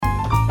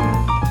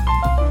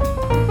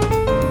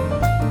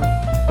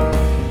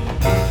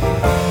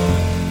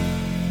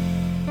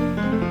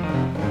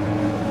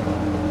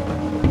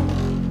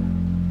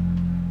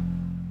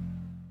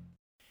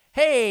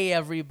Hey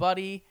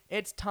everybody,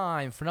 it's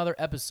time for another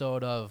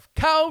episode of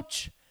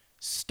Couch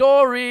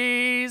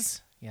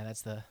Stories. Yeah,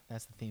 that's the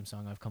theme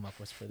song I've come up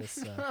with for this.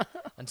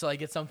 Until I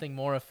get something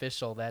more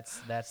official, that's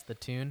the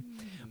tune.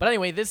 But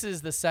anyway, this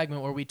is the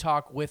segment where we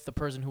talk with the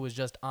person who was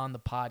just on the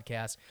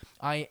podcast.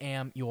 I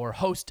am your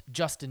host,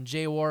 Justin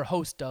Jaywar,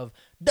 host of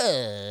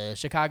the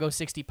Chicago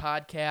 60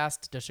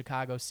 podcast, the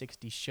Chicago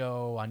 60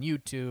 show on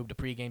YouTube, the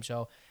pregame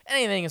show,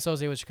 anything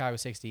associated with Chicago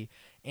 60.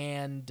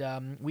 And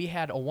we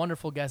had a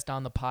wonderful guest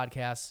on the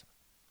podcast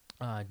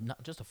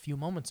not just a few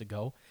moments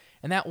ago,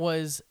 and that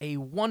was a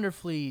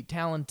wonderfully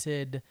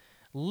talented,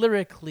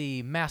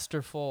 lyrically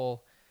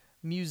masterful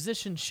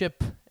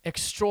musicianship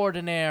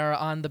extraordinaire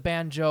on the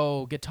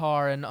banjo,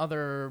 guitar, and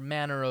other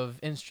manner of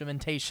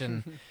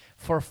instrumentation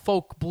for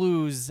folk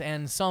blues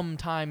and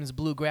sometimes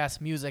bluegrass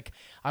music.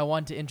 I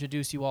want to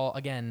introduce you all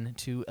again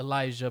to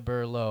Elijah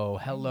Berlow.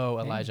 Hello,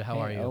 Elijah. How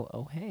are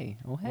you? Hey.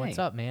 What's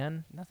up,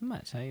 man? Nothing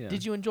much. How you doing?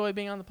 Did you enjoy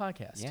being on the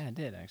podcast? Yeah, I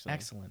did, actually.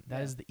 Excellent.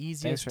 That is the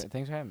easiest.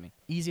 Thanks for having me.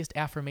 Easiest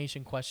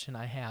affirmation question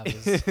I have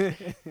is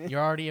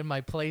you're already in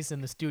my place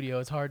in the studio.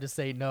 It's hard to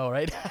say no,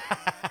 right?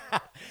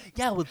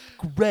 Yeah, it was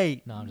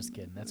great. No, I'm just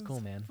kidding. That's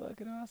cool, man.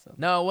 Fucking awesome.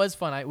 No, it was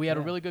fun. We had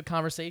a really good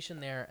conversation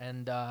there,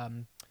 and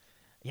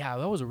yeah,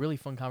 that was a really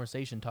fun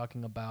conversation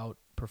talking about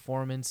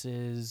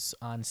performances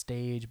on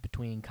stage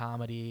between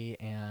comedy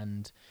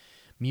and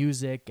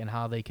music and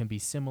how they can be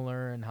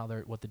similar and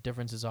what the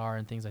differences are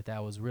and things like that.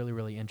 It was really,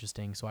 really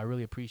interesting. So I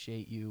really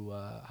appreciate you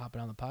hopping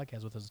on the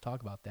podcast with us to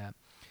talk about that.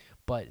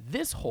 But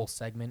this whole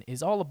segment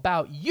is all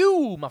about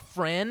you, my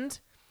friend.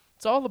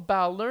 It's all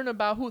about learning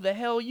about who the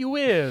hell you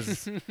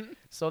is.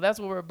 So that's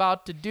what we're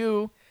about to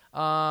do.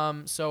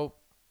 So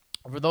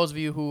for those of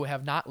you who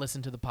have not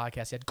listened to the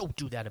podcast yet, go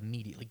do that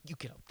immediately. You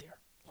get out there.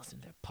 Listen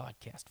to that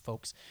podcast,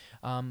 folks.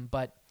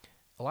 But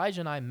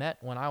Elijah and I met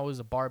when I was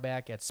a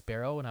barback at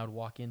Sparrow, and I would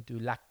walk into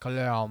La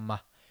Colombe,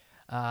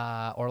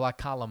 or La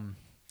Column,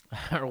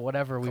 or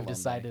whatever we've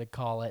decided to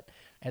call it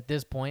at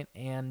this point.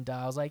 And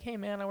I was like, hey,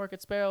 man, I work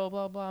at Sparrow,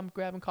 blah, blah. I'm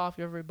grabbing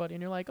coffee, everybody.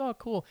 And you're like, oh,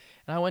 cool.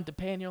 And I went to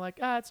pay, and you're like,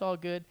 it's all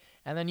good.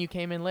 And then you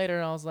came in later,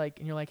 and I was like,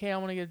 and you're like, hey, I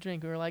want to get a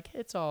drink. We were like,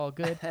 it's all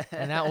good.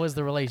 And that was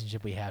the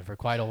relationship we had for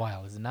quite a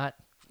while, is it not?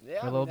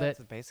 Yeah, for a little bit.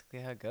 That's basically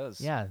how it goes.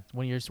 Yeah,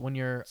 when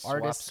you're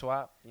artist,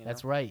 swap.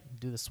 That's right.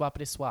 Do the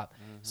swappity swap.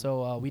 Mm-hmm.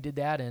 So we did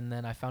that, and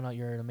then I found out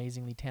you're an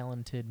amazingly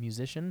talented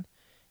musician,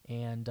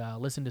 and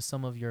listened to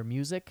some of your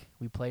music.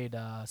 We played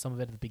some of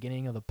it at the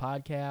beginning of the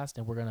podcast,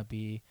 and we're gonna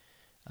be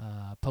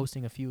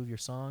posting a few of your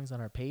songs on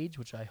our page,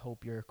 which I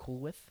hope you're cool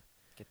with.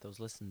 Get those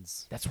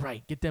listens. That's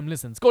right. Get them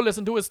listens. Go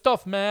listen to his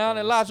stuff, man.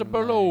 Elijah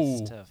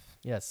Berlow.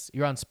 Yes,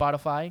 you're on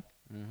Spotify.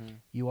 Mm-hmm.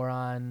 You are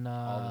on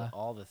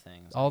all the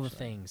things. All actually. the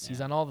things. Yeah.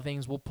 He's on all the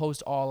things. We'll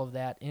post all of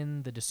that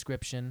in the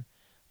description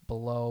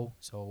below.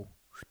 So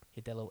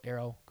hit that little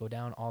arrow, go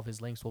down. All of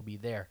his links will be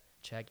there.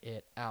 Check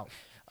it out.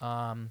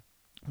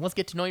 Let's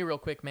get to know you real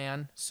quick,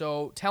 man.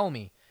 So tell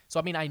me. So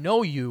I mean, I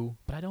know you,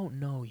 but I don't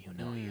know you.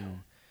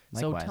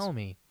 Likewise. So tell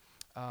me,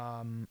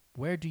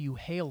 where do you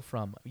hail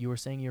from? You were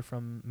saying you're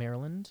from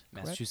Maryland,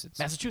 Massachusetts.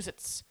 correct?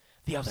 Massachusetts.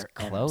 The other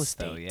close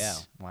state. though. Yeah.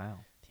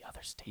 Wow. The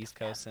other state. East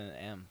Coast and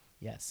M.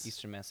 Yes.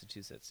 Eastern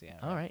Massachusetts. Yeah.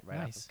 All right. Right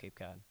Nice. off of Cape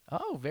Cod.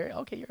 Oh, very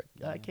okay.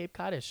 You're Cape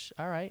Codish.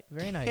 All right,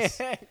 very nice.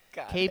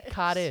 God. Cape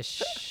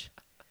Codish.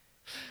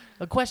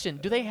 A question: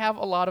 do they have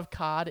a lot of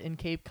cod in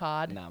Cape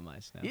Cod? Not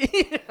much. No.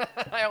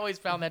 I always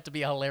found that to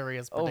be a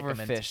hilarious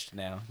predicament. Overfished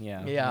now.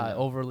 Yeah. Yeah,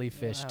 overly You know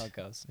fished. how it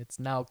goes. It's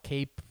now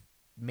Cape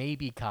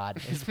Maybe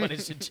Cod is what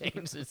it should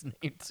change its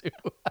name to.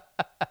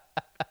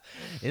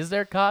 Is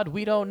there cod?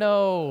 We don't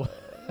know.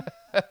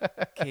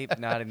 Cape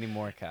not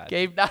anymore cod.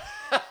 Cape not.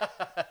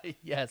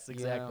 Yes,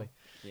 exactly.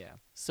 Yeah.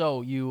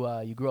 So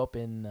you grew up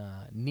in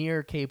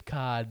near Cape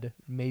Cod,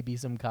 maybe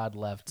some cod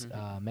left,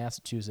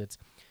 Massachusetts.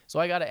 So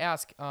I got to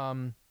ask,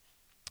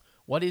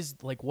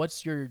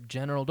 what's your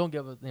general? Don't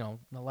give a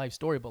life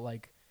story, but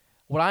like,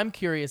 what I'm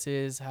curious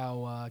is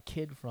how a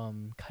kid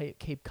from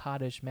Cape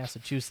Codish,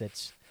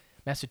 Massachusetts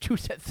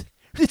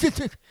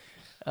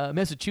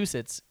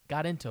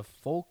got into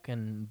folk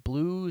and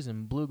blues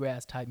and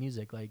bluegrass type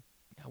music. Like,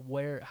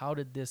 how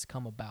did this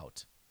come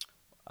about?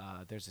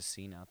 There's a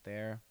scene out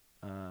there.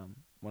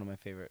 One of my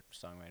favorite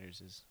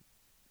songwriters is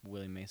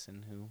Willie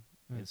Mason, who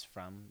is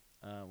from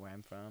where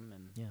I'm from,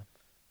 and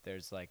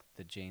there's like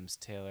the James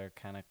Taylor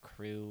kind of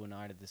crew and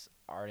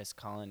artist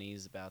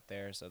colonies about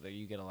there. So there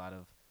you get a lot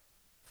of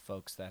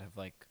folks that have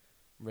like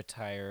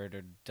retired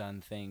or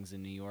done things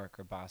in New York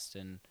or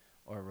Boston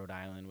or Rhode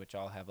Island, which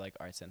all have like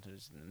art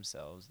centers in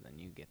themselves. And then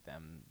you get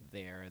them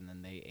there, and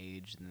then they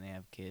age, and then they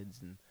have kids,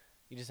 and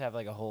you just have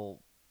like a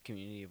whole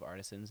community of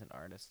artisans and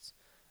artists.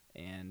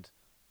 And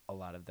a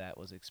lot of that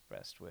was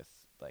expressed with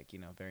like,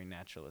 very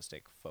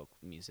naturalistic folk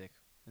music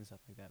and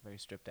stuff like that, very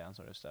stripped down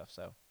sort of stuff.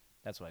 So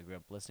that's what I grew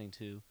up listening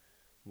to,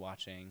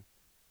 watching.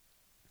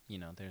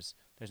 There's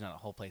not a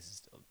whole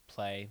place to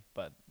play,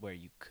 but where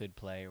you could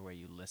play or where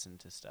you listen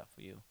to stuff,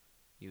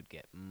 you'd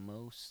get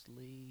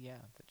mostly,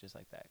 just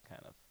like that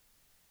kind of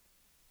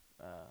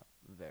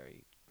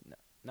very,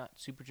 not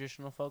super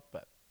traditional folk,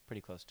 but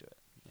pretty close to it.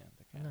 Yeah,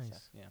 the kind of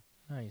stuff. Yeah.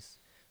 Nice.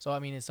 So I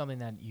mean, it's something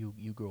that you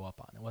grew up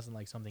on. It wasn't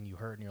like something you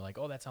heard and you're like,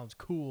 oh, that sounds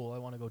cool. I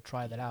want to go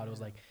try that out. It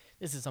was like,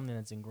 this is something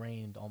that's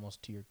ingrained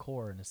almost to your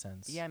core in a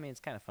sense. Yeah, I mean, it's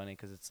kind of funny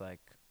because it's like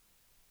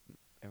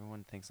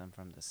everyone thinks I'm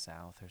from the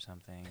South or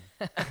something,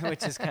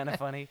 which is kind of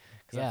funny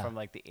because I'm from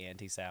like the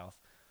anti-South.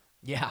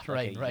 Yeah,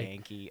 like right.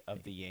 Yankee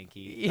of the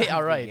Yankee. Yeah,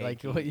 right.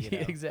 Yankee, like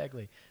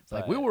exactly. It's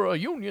like but we were a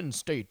union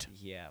state.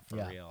 Yeah, for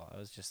real.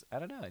 I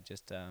don't know. I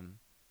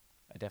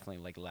definitely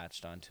like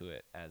latched onto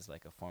it as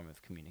like a form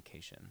of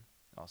communication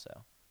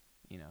also,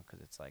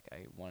 because it's like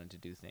I wanted to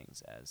do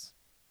things as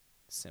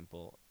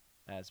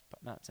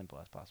not simple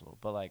as possible,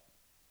 but like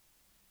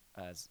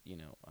as,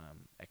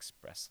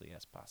 expressly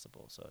as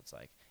possible. So it's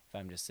like if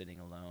I'm just sitting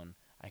alone,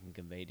 I can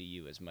convey to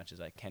you as much as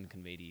I can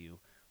convey to you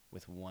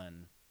with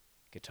one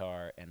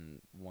guitar and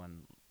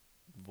one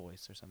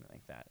voice or something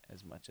like that,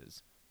 as much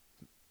as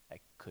I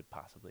could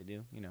possibly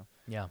do,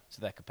 Yeah. So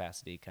that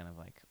capacity kind of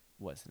like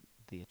wasn't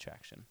the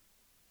attraction.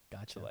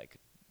 Gotcha. To like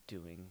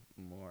doing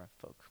more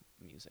folk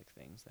music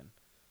things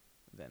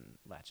than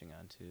latching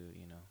onto,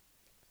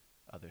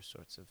 other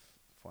sorts of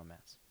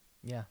formats.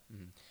 Yeah.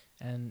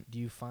 Mm-hmm. And do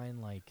you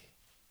find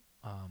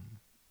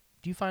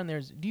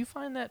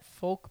that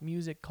folk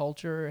music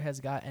culture has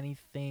got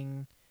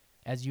anything,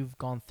 as you've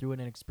gone through it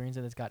and experienced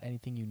it, that's got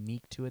anything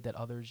unique to it that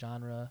other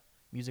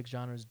music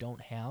genres don't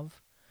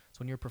have? So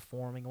when you're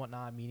performing and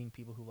whatnot, meeting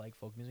people who like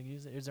folk music,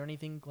 is there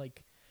anything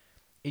like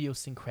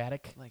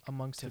idiosyncratic like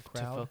amongst the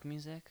crowd? To folk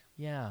music?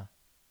 Yeah.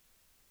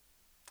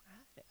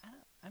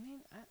 I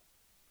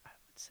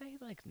would say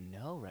like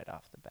no right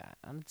off the bat.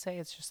 I would say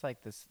it's just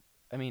like this.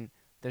 I mean,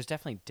 there's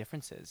definitely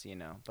differences,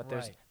 but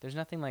there's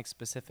nothing like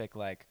specific.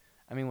 Like,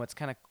 I mean, what's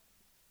kind of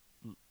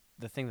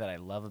the thing that I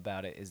love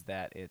about it is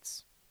that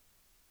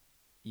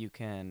you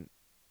can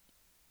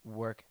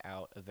work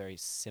out a very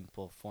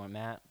simple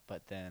format,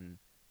 but then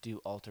do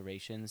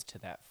alterations to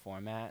that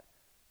format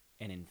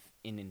and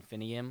in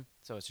infinitum.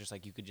 So it's just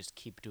like you could just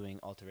keep doing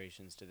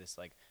alterations to this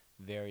like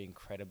very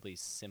incredibly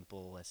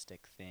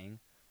simplistic thing,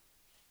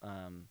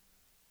 and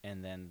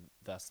then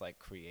thus like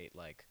create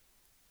like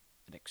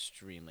an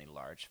extremely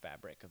large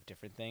fabric of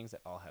different things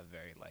that all have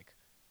very like,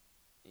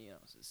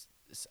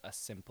 a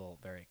simple,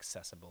 very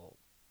accessible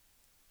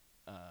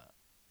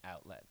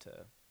outlet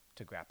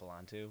to grapple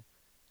onto.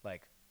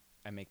 Like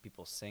I make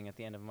people sing at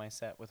the end of my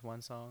set with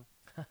one song.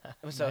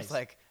 So nice. It's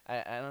like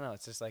I don't know.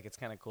 It's just like it's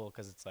kind of cool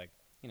because it's like,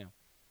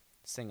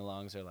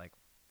 sing-alongs are like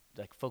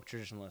folk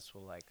traditionalists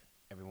will like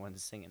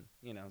everyone's singing.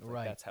 Right.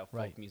 Like that's how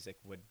folk music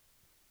would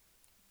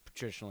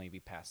traditionally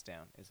be passed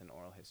down, is an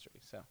oral history.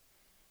 So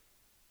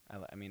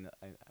I mean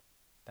I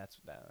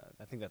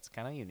think that's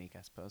kind of unique,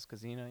 I suppose,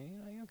 because you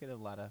don't get a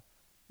lot of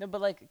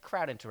but like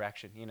crowd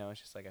interaction.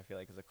 It's just like I feel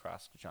like it's a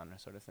cross genre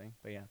sort of thing.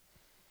 But yeah.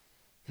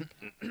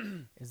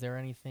 Is there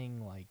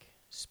anything like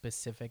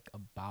specific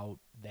about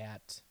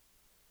that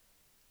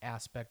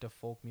aspect of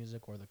folk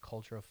music or the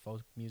culture of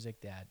folk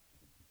music that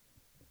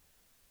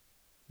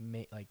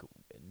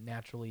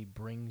naturally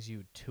brings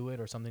you to it,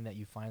 or something that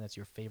you find that's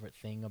your favorite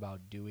thing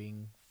about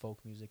doing folk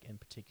music in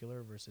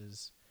particular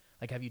versus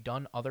like, have you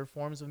done other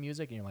forms of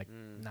music and you're like,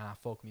 nah,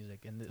 folk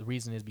music, and the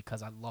reason is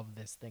because I love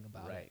this thing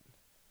about it? Right.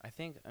 I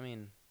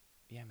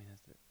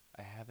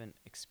haven't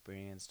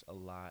experienced a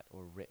lot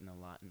or written a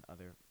lot in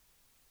other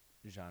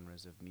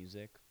genres of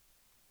music.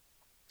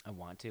 I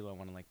want to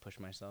like push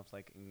myself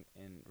like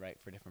and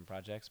write for different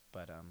projects,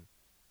 but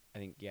I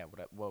think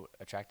what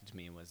attracted to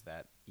me was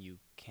that you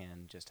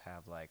can just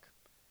have like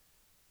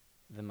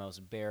the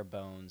most bare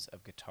bones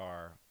of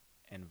guitar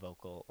and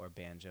vocal or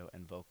banjo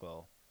and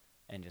vocal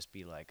and just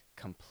be like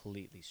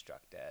completely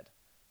struck dead.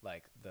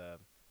 Like the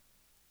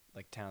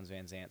Townes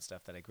Van Zandt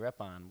stuff that I grew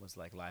up on was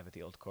like Live at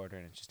the Old Quarter,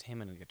 and it's just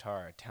him and a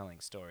guitar telling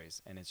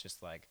stories, and it's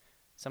just like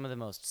some of the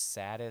most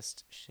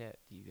saddest shit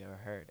you've ever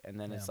heard. And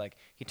then it's like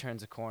he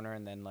turns a corner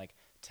and then like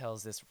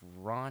tells this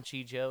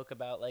raunchy joke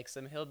about like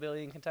some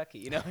hillbilly in Kentucky.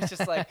 It's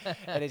just like,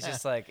 and it's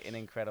just like an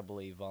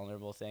incredibly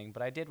vulnerable thing.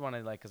 But I did want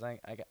to like, cause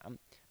I'm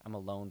a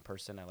lone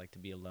person. I like to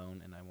be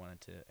alone, and I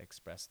wanted to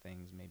express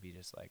things. Maybe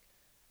just like,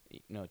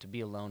 to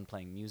be alone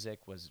playing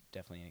music was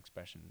definitely an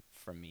expression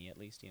for me, at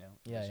least.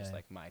 It's just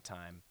like my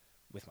time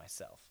with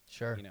myself.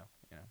 Sure.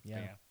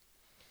 Yeah.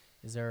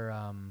 Is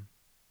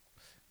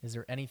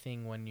there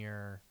anything when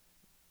you're,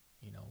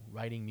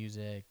 writing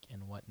music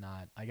and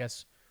whatnot, I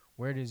guess,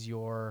 where does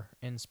your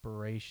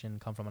inspiration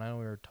come from? And I know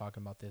we were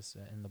talking about this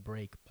in the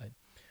break, but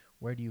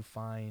where do you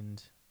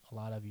find a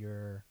lot of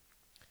your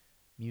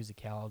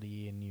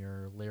musicality and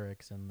your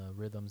lyrics and the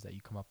rhythms that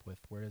you come up with?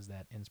 Where does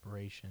that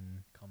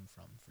inspiration come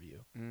from for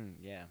you?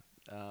 Yeah.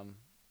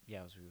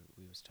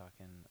 We was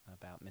talking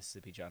about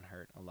Mississippi John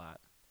Hurt a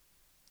lot,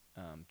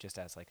 just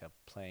as like a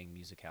playing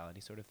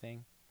musicality sort of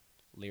thing.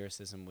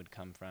 Lyricism would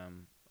come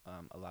from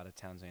a lot of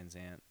Townes Van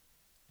Zandt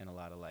and a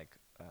lot of like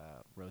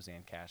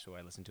Rosanne Cash, who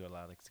I listened to a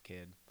lot as a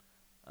kid,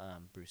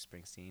 Bruce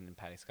Springsteen and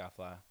Patti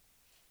Scofflaw.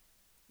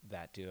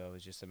 That duo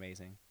was just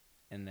amazing.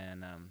 And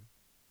then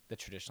the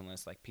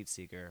traditionalists like Pete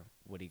Seeger,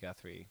 Woody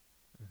Guthrie,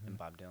 and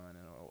Bob Dylan, and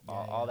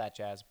all that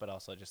jazz, but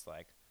also just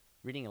like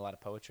reading a lot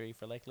of poetry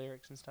for like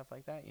lyrics and stuff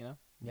like that.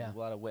 Yeah. A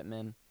lot of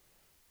Whitman,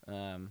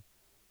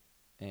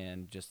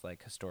 and just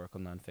like historical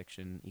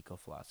nonfiction, eco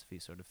philosophy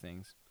sort of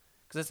things.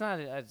 Because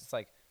it's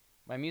like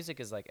my music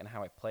is like, and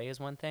how I play is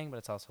one thing, but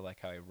it's also like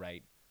how I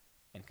write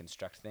and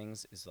construct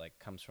things is like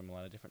comes from a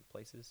lot of different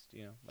places.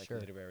 Like Sure.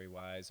 literary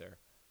wise or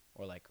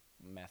like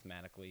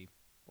mathematically,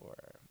 or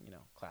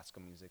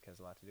classical music has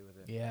a lot to do with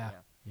it. Yeah.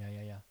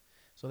 Yeah.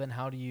 So then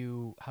how do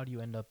you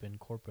end up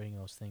incorporating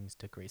those things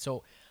to create?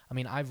 So, I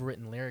mean, I've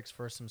written lyrics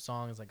for some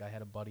songs. Like I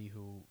had a buddy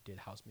who did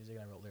house music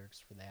and I wrote lyrics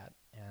for that.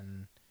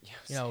 And it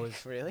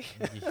was really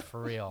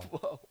for real.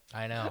 Whoa.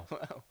 I know.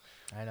 Wow.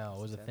 I know.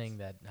 It was That's a thing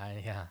that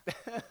yeah.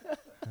 That's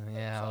It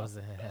was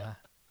awesome.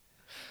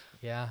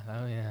 yeah.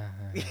 Oh yeah.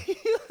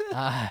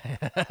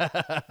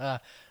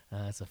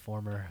 It's a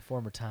former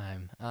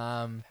time.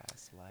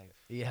 Past life.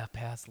 Yeah,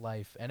 past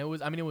life. And it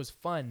was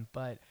fun,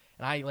 but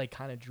and I like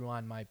kind of drew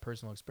on my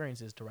personal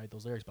experiences to write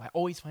those lyrics, but I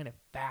always find it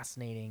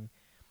fascinating.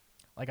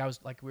 Like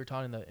we were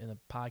talking in the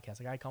podcast,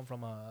 like I come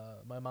from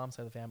my mom's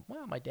side of the family.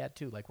 Well, my dad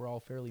too. Like we're all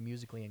fairly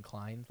musically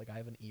inclined. Like I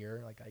have an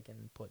ear, like I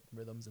can put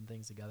rhythms and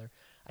things together.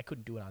 I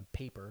couldn't do it on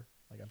paper,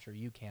 like I'm sure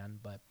you can,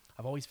 but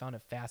I've always found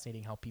it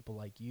fascinating how people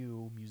like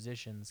you,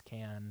 musicians,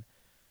 can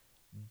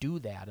do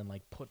that and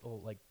like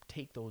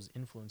take those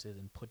influences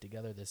and put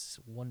together this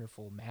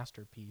wonderful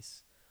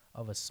masterpiece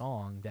of a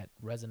song that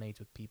resonates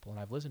with people. And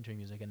I've listened to your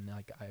music and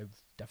like I've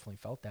definitely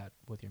felt that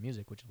with your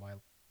music, which is why I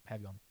have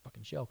you on the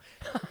fucking show.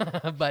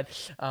 But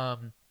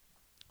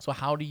so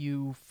how do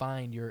you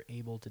find you're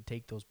able to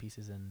take those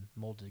pieces and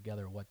mold it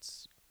together? What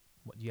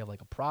do you have,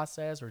 like a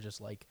process or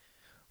just like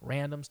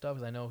random stuff?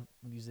 Because I know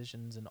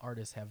musicians and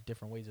artists have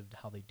different ways of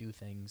how they do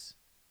things.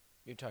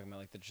 You're talking about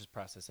like the just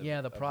process of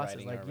the process,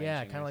 writing like or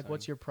kind of like song?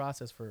 what's your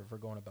process for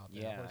going about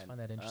that? Yeah, I always find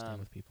that interesting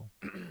with people.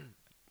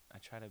 I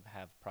try to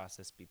have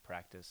process be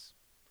practice.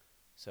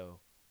 So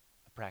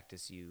a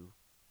practice you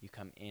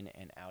come in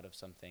and out of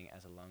something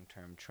as a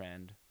long-term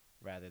trend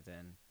rather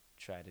than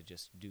try to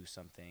just do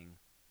something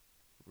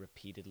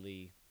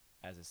repeatedly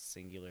as a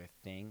singular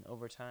thing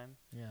over time.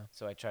 Yeah.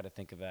 So I try to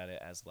think about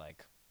it as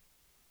like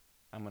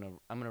I'm going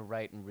to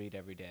write and read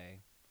every day.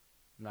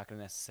 I'm not going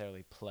to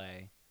necessarily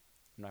play.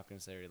 I'm not going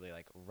to necessarily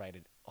like write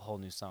a whole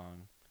new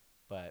song,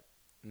 but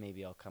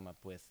maybe I'll come up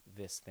with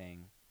this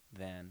thing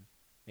then.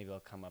 Maybe I'll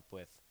come up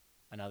with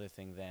another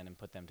thing then and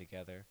put them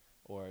together,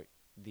 or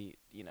the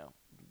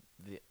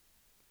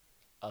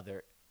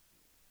other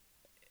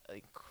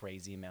like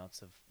crazy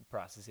amounts of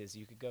processes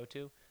you could go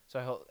to.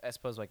 So I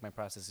suppose like my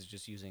process is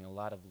just using a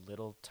lot of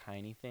little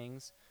tiny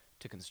things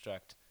to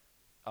construct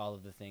all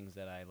of the things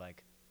that I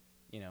like,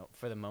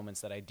 for the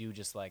moments that I do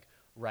just like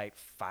write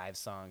 5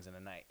 songs in a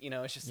night.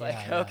 It's just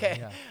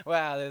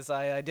wow,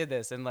 I did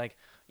this, and like,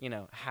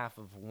 half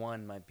of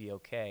one might be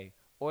okay,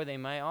 or they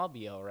might all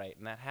be all right,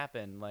 and that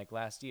happened like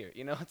last year.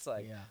 It's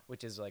like,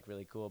 which is like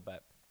really cool,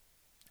 but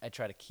I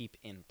try to keep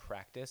in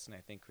practice, and I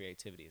think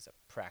creativity is a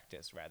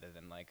practice rather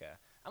than like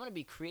I'm gonna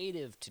be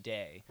creative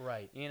today,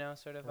 right?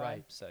 Sort of vibe.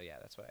 Right. So yeah,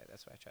 that's what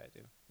I try to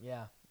do.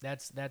 Yeah,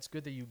 that's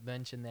good that you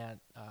mentioned that.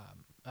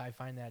 I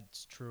find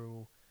that's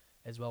true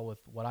as well with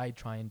what I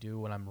try and do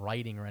when I'm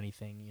writing or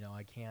anything.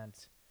 I can't,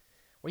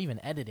 or even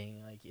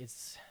editing. Like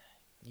it's,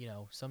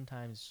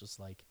 sometimes it's just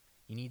like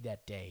you need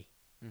that day,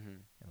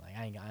 and like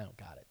I don't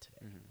got it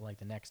today. But like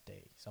the next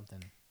day,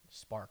 something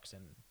sparks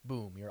and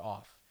boom, you're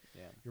off.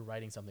 Yeah, you're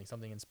writing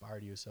something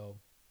inspired you. So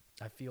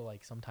I feel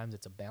like sometimes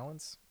it's a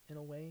balance in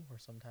a way, or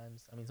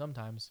sometimes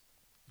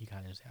you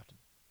kind of just have to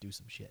do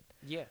some shit.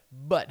 Yeah,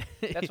 but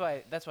that's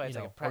why it's like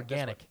a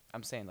organic.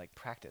 I'm saying like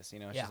practice.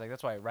 It's just like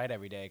that's why I write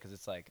every day, because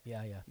it's like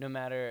no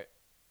matter.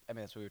 I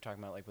mean, that's what we were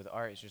talking about. Like with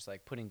art, it's just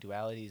like putting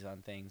dualities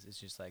on things. It's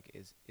just like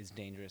is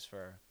dangerous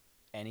for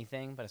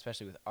anything, but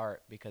especially with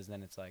art, because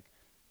then it's like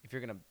if you're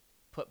gonna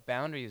put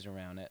boundaries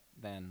around it,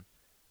 then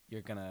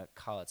you're gonna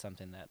call it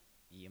something that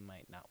you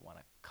might not want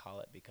to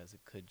call it, because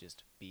it could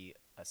just be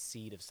a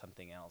seed of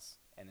something else.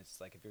 And it's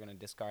like if you're going to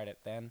discard it,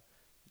 then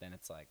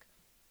it's like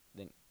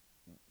then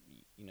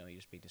you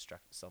just be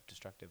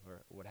self-destructive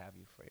or what have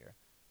you for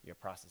your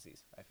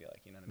processes. I feel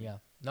like, you know what I mean? Yeah,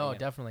 no,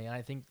 definitely. And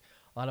I think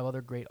a lot of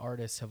other great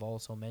artists have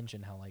also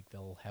mentioned how like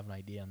they'll have an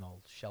idea and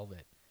they'll shelve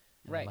it,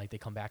 and then, like they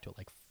come back to it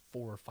like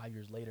 4 or 5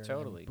 years later,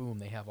 totally, and then, boom,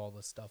 they have all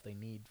the stuff they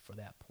need for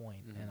that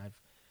point. And I've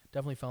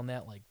definitely found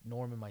that, like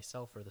Norm and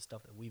myself, for the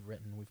stuff that we've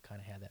written, we've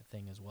kind of had that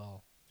thing as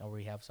well. Or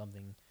we have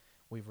something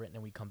we've written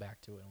and we come back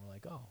to it and we're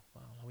like, oh,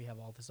 wow, we have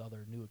all this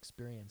other new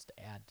experience to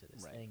add to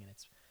this thing, and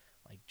it's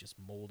like just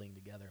molding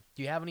together.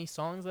 Do you have any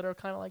songs that are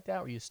kind of like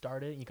that, where you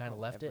started and you kind of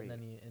left it and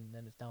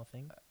then it's now a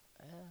thing?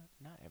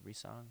 Not every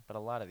song, but a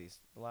lot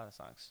of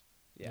songs.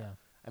 Yeah.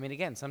 I mean,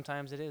 again,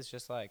 sometimes it is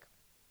just like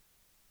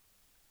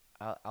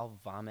I'll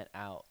vomit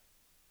out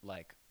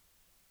like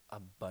a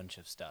bunch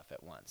of stuff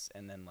at once,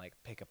 and then like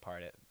pick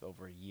apart it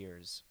over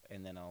years,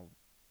 and then I'll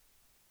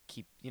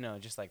keep,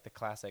 just like the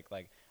classic,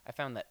 like I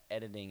found that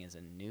editing is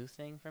a new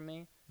thing for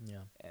me.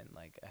 Yeah. And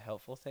like a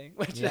helpful thing,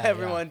 which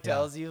everyone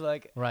tells you,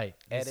 like, right.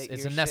 Edit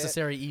It's your a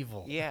necessary shit.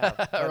 evil. Yeah.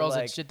 Or else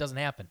like, shit doesn't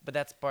happen. But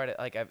that's part of,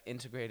 like, I've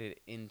integrated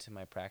it into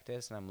my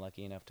practice, and I'm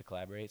lucky enough to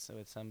collaborate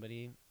with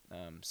somebody,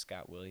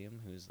 Scott William,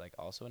 who's like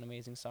also an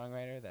amazing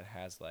songwriter that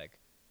has like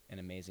an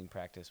amazing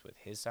practice with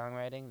his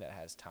songwriting that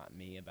has taught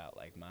me about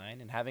like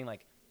mine, and having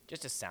like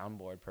just a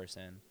soundboard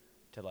person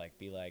to like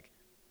be like,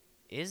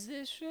 is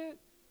this shit?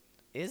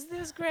 Is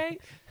this great?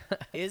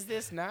 Is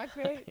this not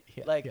great?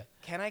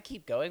 Can I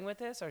keep going with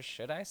this or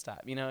should I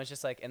stop? You know, it's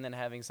just like, and then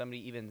having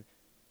somebody even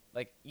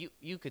like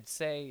you could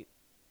say,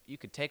 you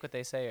could take what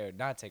they say or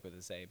not take what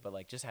they say, but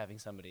like just having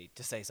somebody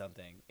to say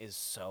something is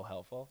so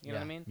helpful. You know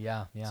what I mean?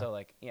 Yeah. So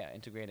like,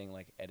 integrating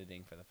like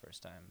editing for the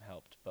first time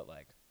helped, but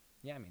like,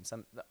 I mean,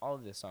 all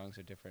of the songs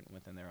are different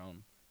within their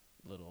own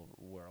little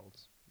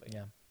worlds. But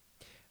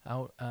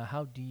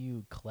How do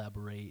you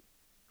collaborate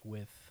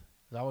with?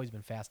 I've always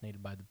been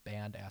fascinated by the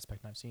band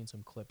aspect, and I've seen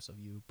some clips of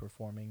you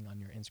performing on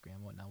your Instagram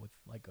and whatnot with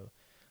like a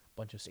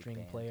bunch of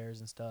string players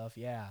and stuff.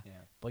 Yeah.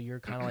 But you're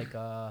kind of like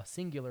a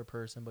singular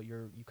person, but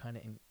you kind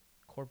of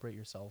incorporate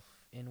yourself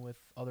in with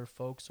other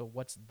folks. So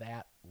what's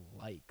that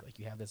like? Like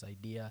you have this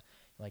idea,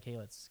 like, hey,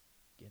 let's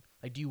get.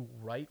 Like, do you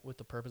write with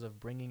the purpose of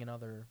bringing in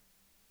other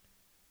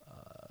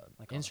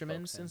like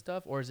instruments and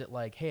stuff, or is it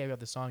like, hey, I got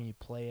the song, you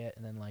play it,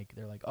 and then like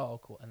they're like, oh,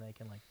 cool, and they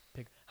can like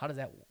pick? How does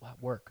that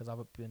work? Because I've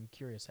been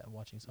curious at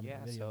watching some of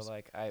the videos.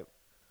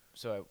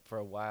 So like for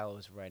a while I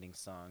was writing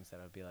songs that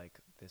I'd be like,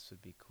 this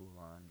would be cool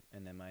on,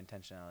 and then my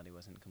intentionality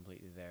wasn't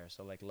completely there.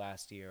 So like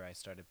last year I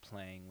started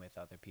playing with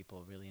other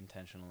people really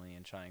intentionally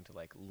and trying to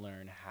like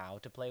learn how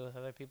to play with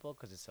other people,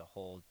 because it's a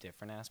whole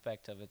different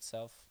aspect of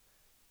itself.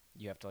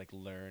 You have to like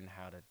learn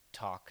how to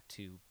talk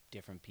to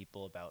different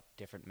people about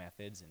different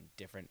methods and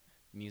different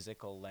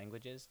musical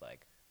languages,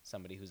 like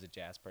somebody who's a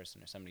jazz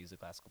person or somebody who's a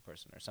classical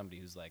person or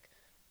somebody who's like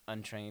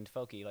untrained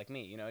folky like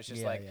me. You know, it's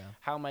just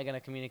how am I going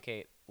to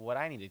communicate what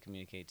I need to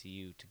communicate to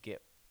you to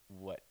get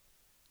what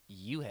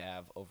you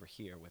have over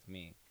here with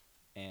me?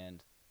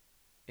 And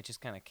it just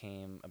kind of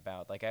came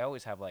about, like, I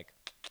always have like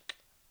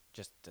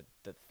just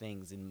the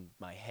things in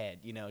my head,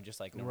 you know, just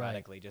like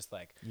neurotically, just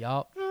like,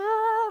 yup.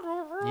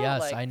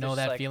 Yes, like, I know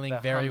that like feeling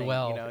very humming,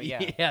 well. You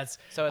know? Yes.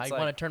 So it's I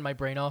want to turn my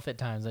brain off at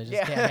times. I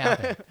just can't help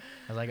it.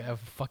 I was like, I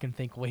fucking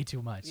think way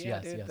too much.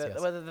 Yes.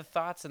 Whether the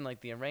thoughts and like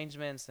the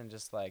arrangements and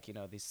just like, you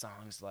know, these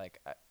songs, like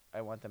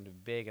I want them to be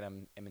big, and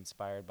I'm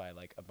inspired by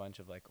like a bunch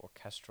of like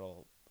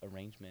orchestral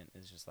arrangement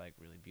is just like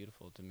really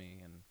beautiful to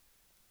me. And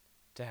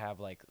to have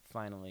like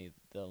finally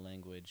the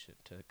language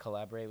to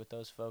collaborate with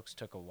those folks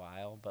took a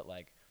while, but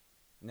like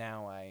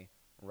now I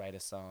write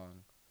a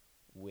song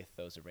with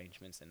those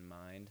arrangements in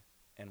mind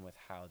and with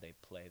how they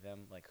play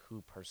them, like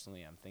who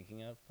personally I'm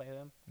thinking of play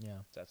them. Yeah.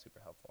 So that's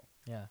super helpful.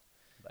 Yeah.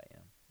 But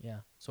yeah.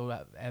 So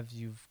as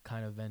you've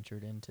kind of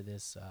ventured into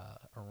this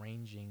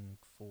arranging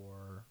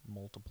for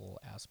multiple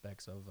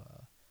aspects of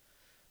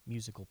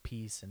musical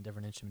piece and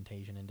different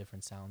instrumentation and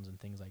different sounds and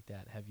things like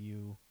that,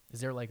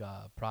 is there like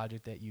a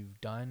project that you've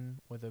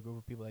done with a group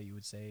of people that you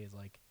would say is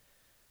like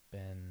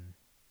been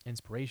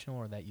inspirational,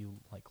 or that you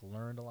like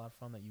learned a lot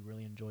from, that you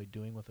really enjoyed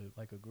doing with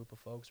a group of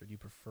folks, or do you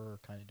prefer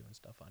kind of doing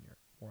stuff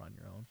more on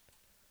your own?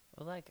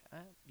 Well, like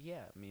I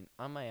mean,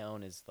 on my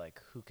own is like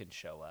who can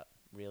show up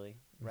really,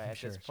 right? At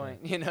this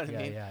point, you know what I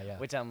mean? Yeah.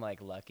 Which I'm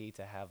like lucky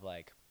to have.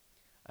 Like,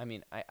 I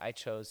mean, I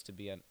chose to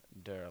be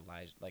under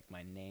Elijah, like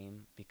my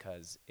name,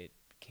 because it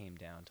came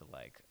down to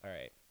like, all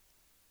right,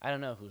 I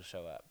don't know who'll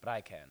show up, but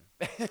I can.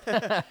 You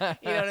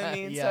know what I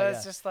mean? So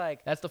it's just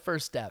like, that's the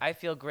first step. I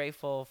feel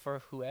grateful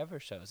for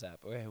whoever shows up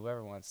or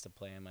whoever wants to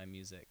play in my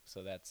music.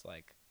 So that's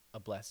like a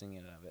blessing in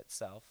and of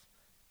itself.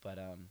 But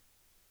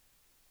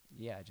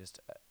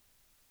just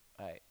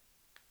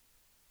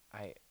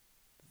I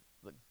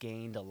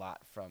gained a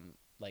lot from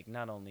like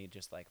not only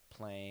just like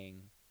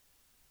playing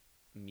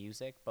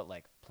music, but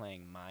like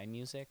playing my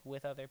music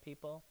with other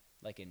people,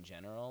 like in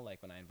general.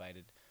 Like when I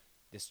invited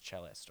this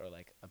cellist or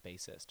like a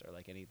bassist or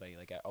like anybody,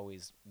 like I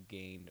always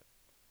gained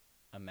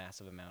a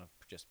massive amount of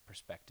just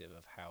perspective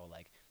of how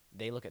like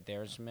they look at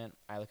their instrument,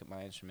 I look at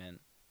my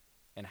instrument,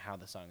 and how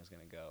the song is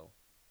going to go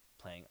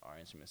playing our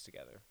instruments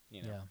together,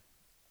 you know?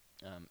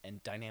 Yeah.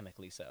 And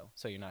dynamically so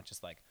you're not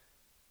just like,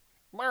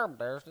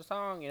 there's the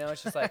song, you know?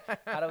 It's just like,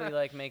 how do we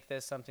like make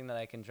this something that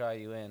I can draw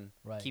you in,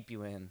 keep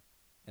you in,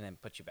 and then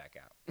put you back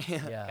out?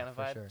 Yeah, kind of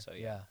for vibe. Sure. So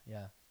yeah.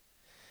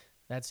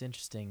 That's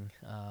interesting.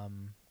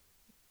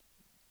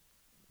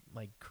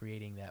 Like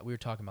creating that, we were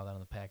talking about that on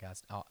the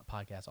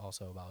podcast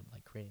also, about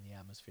like creating the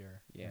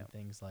atmosphere and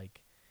things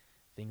like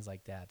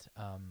that.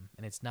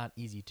 And it's not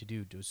easy to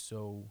do.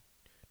 So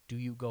do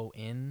you go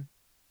in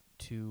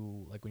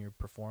to, like, when you're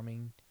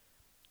performing,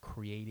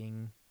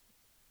 creating,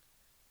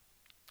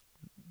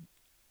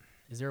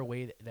 is there a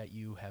way that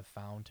you have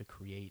found to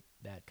create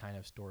that kind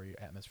of story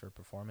atmosphere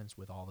performance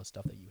with all the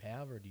stuff that you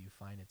have, or do you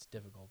find it's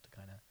difficult to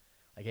kind of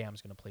like, hey, I'm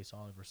just going to play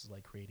songs, versus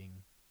like creating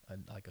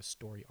like a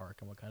story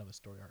arc? And what kind of a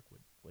story arc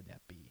would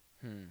that be?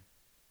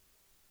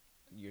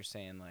 You're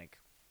saying like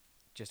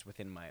just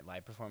within my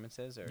live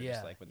performances or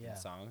just like within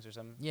songs or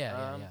something.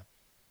 Yeah.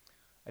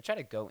 I try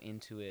to go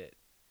into it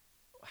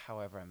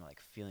however I'm like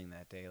feeling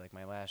that day. Like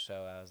my last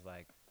show, I was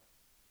like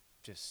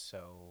just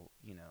so,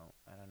 you know,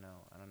 I don't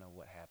know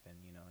what happened,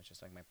 you know. It's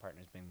just like my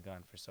partner's been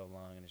gone for so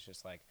long, and it's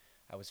just like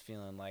I was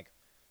feeling like,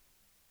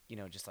 you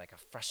know, just like a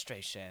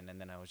frustration, and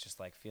then I was just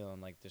like feeling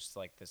like there's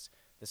like this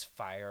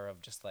fire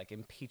of just like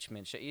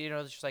impeachment shit, you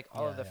know, just like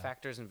all of the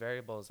factors and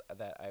variables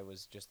that I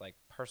was just like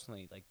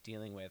personally like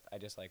dealing with. I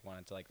just like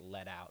wanted to like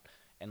let out,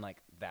 and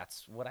like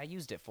that's what I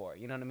used it for,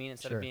 you know what I mean?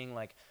 Instead of being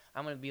like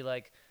I'm gonna be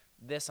like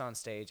this on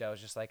stage, I was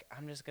just like,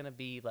 I'm just gonna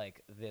be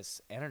like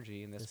this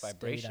energy and this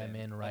vibration state I'm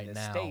in right this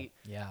now, state,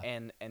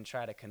 and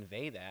try to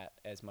convey that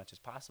as much as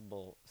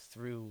possible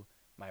through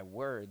my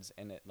words.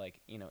 And it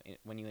like, you know,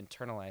 when you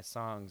internalize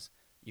songs,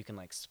 you can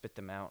like spit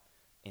them out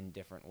in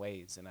different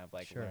ways. And I've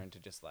like learned to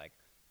just like,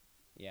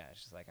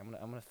 it's just like I'm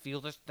gonna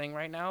feel this thing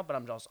right now, but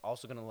I'm just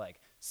also gonna like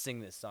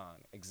sing this song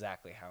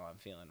exactly how I'm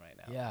feeling right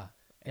now.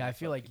 Yeah, I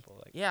feel like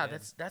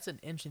that's an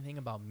interesting thing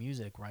about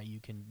music, right?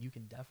 You can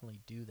definitely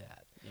do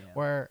that.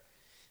 Where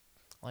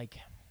like,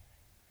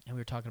 and we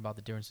were talking about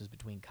the differences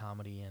between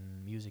comedy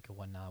and music and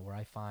whatnot, where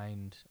I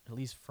find, at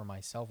least for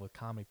myself with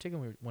comedy,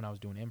 particularly when I was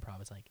doing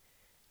improv, it's like,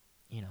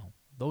 you know,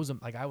 those,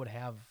 like, I would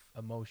have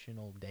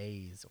emotional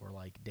days or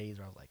like days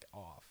where I was like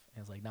off,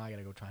 and it's like, now I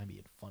gotta go try and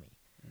be funny.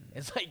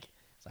 It's like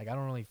I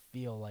don't really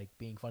feel like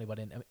being funny, but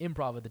in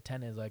improv, the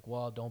tenet is like,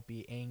 well, don't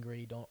be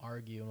angry, don't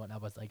argue and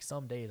whatnot. But it's like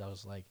some days I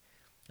was like,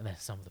 and then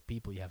some of the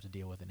people you have to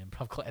deal with in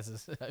improv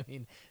classes. I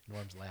mean,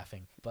 Norm's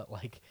laughing, but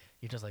like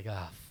you're just like,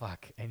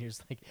 fuck, and you're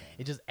just like,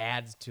 it just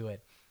adds to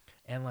it.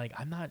 And like,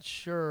 I'm not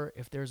sure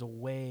if there's a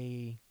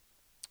way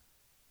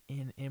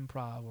in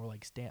improv or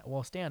like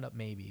stand up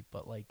maybe,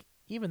 but like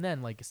even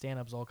then, like stand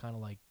up's all kind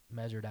of like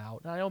measured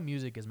out. And I know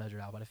music is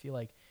measured out, but I feel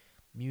like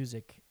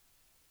music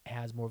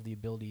has more of the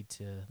ability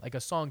to, like, a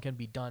song can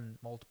be done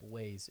multiple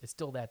ways. It's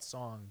still that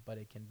song, but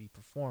it can be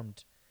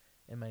performed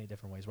in many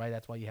different ways, right?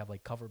 That's why you have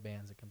like cover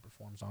bands that can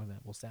perform songs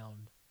that will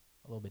sound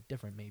a little bit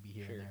different maybe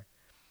here and there.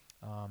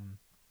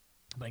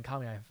 But in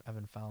comedy, I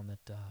haven't found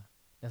that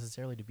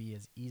necessarily to be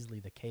as easily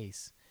the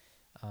case.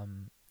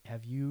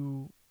 Have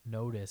you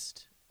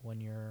noticed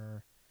when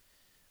you're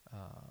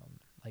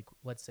like,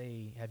 let's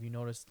say, have you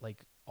noticed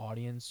like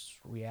audience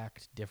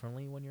react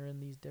differently when you're in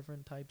these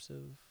different types of,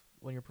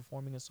 when you're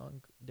performing a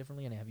song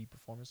differently? And have you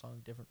performed a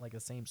song different, like the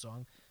same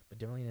song but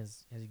differently, and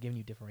has it given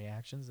you different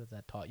reactions? Has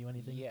that taught you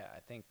anything? Yeah, I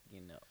think,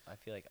 you know, I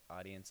feel like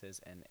audiences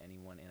and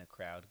anyone in a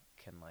crowd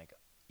can like,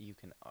 you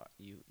can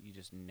you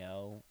just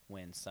know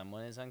when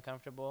someone is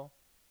uncomfortable,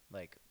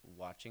 like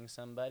watching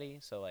somebody.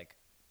 So like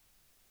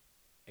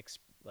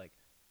like,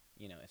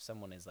 you know, if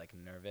someone is like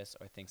nervous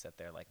or thinks that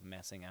they're like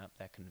messing up,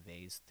 that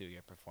conveys through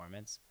your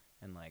performance.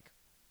 And like,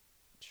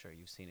 sure,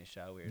 you've seen a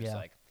show where you're just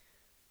like,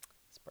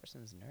 this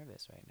person's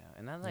nervous right now,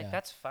 and then like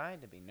that's fine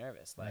to be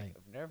nervous. Like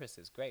nervous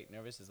is great.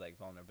 Nervous is like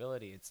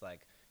vulnerability. It's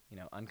like, you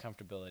know,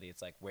 uncomfortability.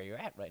 It's like where you're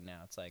at right now.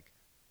 It's like,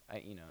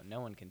 you know,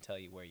 no one can tell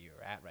you where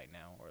you're at right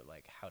now or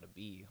like how to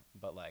be,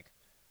 but like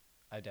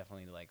I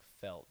definitely like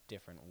felt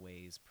different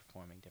ways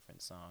performing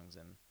different songs.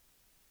 And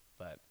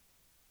but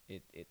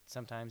it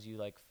sometimes you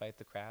like fight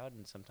the crowd,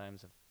 and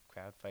sometimes the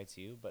crowd fights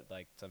you, but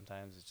like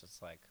sometimes it's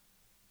just like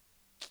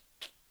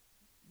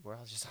we're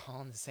all just all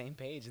on the same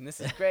page, and this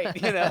is great.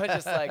 You know, it's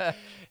just like,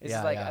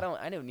 I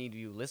don't need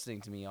you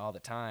listening to me all the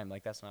time.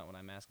 Like, that's not what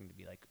I'm asking, to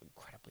be like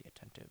incredibly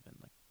attentive and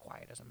like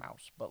quiet as a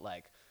mouse. But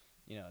like,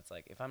 you know, it's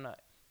like if I'm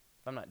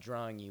not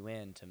drawing you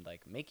in to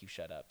like make you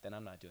shut up, then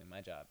I'm not doing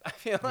my job. I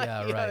feel like,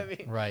 you know what I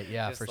mean? Right.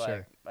 Yeah, just for like,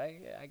 sure.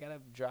 I gotta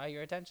draw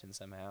your attention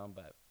somehow.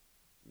 But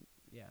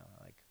yeah,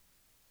 like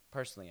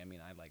personally, I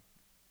mean, I like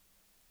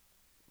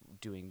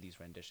doing these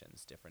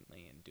renditions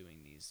differently and doing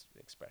these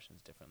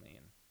expressions differently.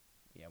 And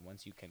yeah,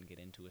 once you can get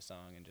into a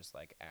song and just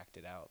like act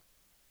it out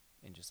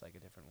in just like a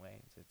different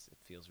way, it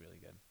feels really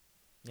good.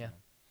 Yeah.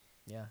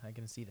 Yeah, I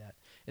can see that.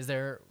 Is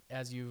there,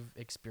 as you've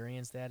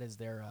experienced that, is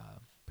there a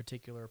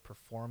particular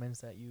performance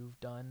that you've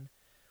done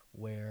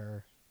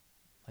where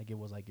like it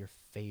was like your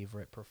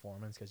favorite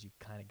performance because you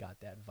kind of got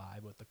that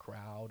vibe with the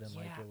crowd and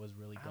like it was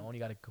really going? You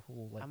got a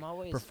cool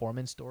like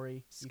performance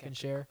story you can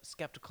share?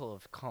 Skeptical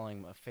of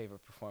calling a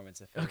favorite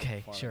performance a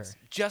favorite performance. Sure.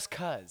 Just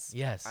cause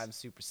I'm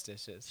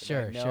superstitious.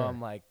 Sure.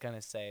 I'm like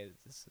gonna say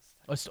this is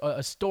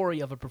a story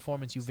of a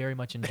performance you very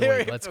much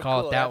enjoyed. Let's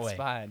call it that way.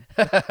 Fine.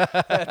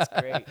 That's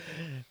great.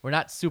 We're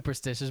not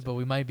superstitious, but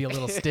we might be a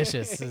little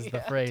stitious is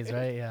the phrase,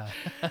 right? Yeah.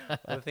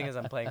 Well, the thing is,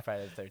 I'm playing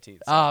Friday the 13th.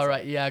 So right.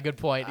 Like, yeah, good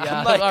point.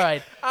 Yeah. Like, all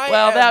right.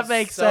 Well, that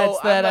makes sense.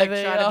 Then I'm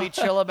like trying to be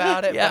chill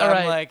about it. But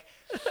I'm like,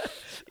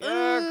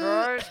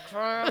 guys,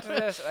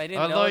 I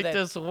didn't know like that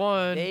this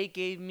one. They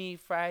gave me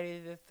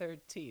Friday the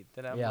 13th,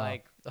 and I'm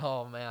like,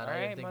 oh man, all I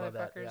right, didn't think about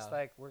that. Motherfuckers,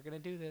 like we're gonna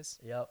do this.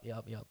 Yep.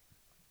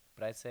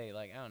 But I'd say,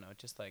 like, I don't know,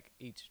 just like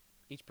each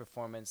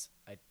performance,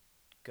 I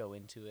go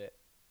into it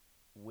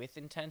with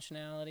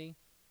intentionality,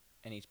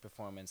 and each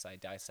performance I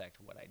dissect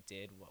what I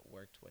did, what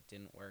worked, what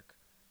didn't work.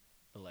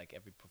 But like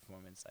every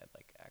performance I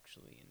like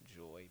actually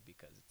enjoy,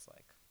 because it's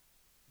like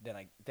then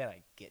I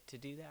get to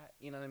do that.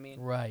 You know what I mean?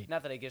 Right.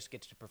 Not that I just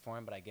get to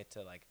perform, but I get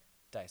to like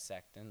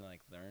dissect and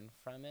like learn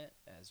from it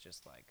as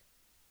just like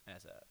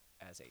as a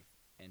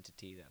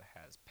entity that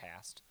has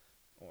passed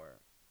or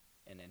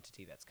an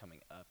entity that's coming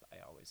up. I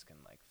always can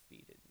like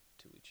feed it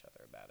to each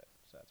other about it.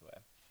 So that's why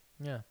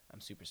I'm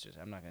superstitious.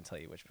 I'm not gonna tell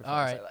you which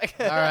performance I like.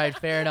 All right,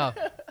 fair enough.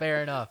 But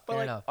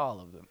like enough. all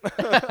of them.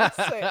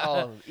 Say all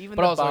of them. Even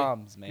but the also,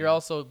 bombs, man.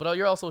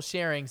 you're also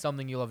sharing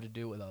something you love to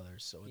do with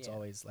others. So it's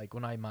always like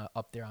when I'm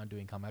up there on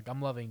doing comeback,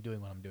 I'm loving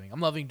doing what I'm doing. I'm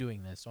loving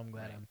doing this. So I'm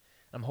glad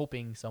I'm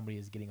hoping somebody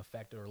is getting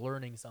affected or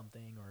learning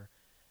something or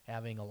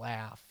having a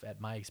laugh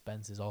at my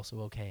expense is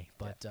also okay.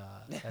 But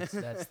that's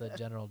the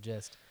general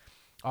gist.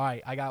 All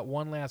right, I got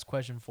one last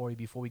question for you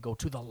before we go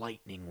to the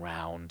lightning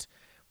round.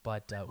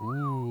 But,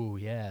 ooh,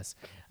 yes.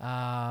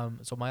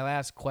 So my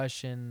last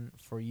question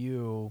for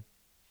you.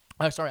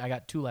 Sorry, I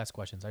got two last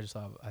questions. I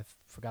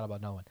forgot about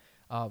another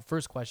one.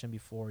 First question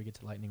before we get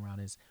to lightning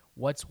round is,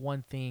 what's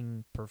one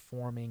thing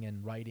performing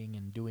and writing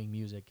and doing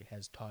music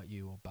has taught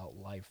you about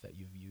life that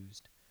you've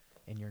used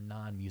in your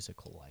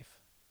non-musical life?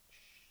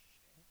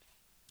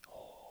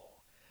 Oh,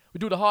 we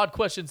do the hard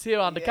questions here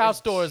on the Cow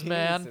Stores,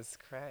 man. Jesus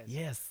Christ.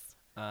 Yes.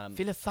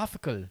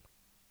 Philosophical.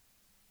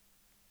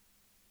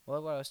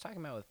 Well, what I was talking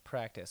about with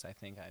practice, I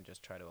think I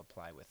just try to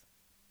apply with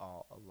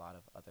a lot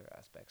of other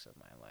aspects of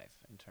my life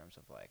in terms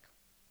of like,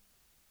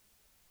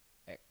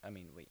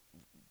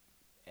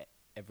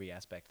 every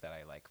aspect that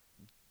I like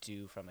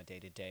do from a day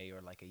to day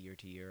or like a year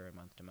to year or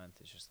month to month.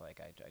 It's just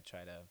like I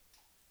try to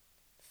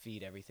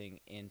feed everything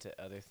into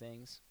other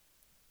things,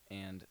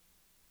 and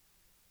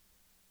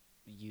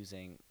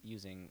using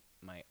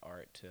my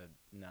art to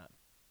not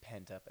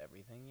pent up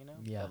everything, you know.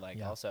 Yeah. But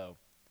like also,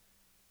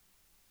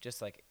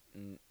 just like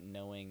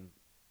knowing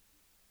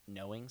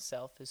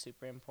self is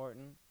super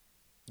important.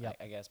 Yeah,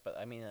 I guess. But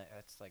I mean,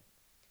 that's like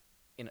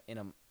in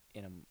a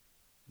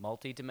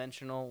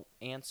multi-dimensional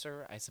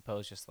answer, I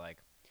suppose. Just like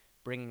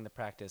bringing the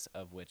practice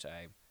of which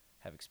I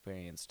have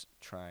experienced,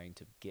 trying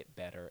to get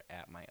better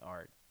at my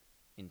art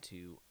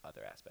into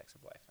other aspects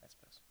of life. I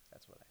suppose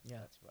that's what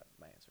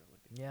my answer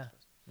would be.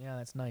 Yeah,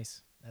 that's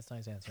nice. That's a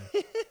nice answer.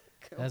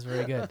 That's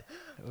very good.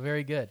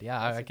 Very good.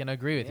 Yeah, I can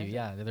agree with you.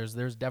 Yeah, there's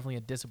definitely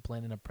a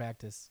discipline and a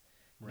practice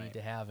you need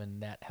to have,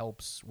 and that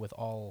helps with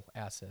all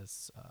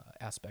aspects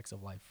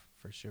of life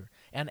for sure.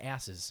 And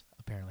asses,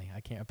 apparently.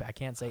 I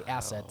can't say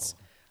assets.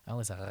 I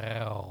only say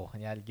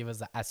yeah. Give us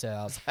the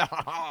assets.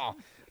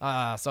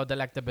 So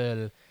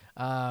delectable.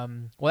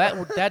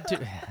 Well, that too.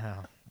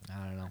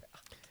 I don't know.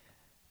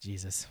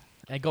 Jesus,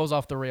 it goes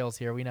off the rails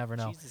here. We never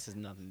know. Jesus has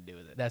nothing to do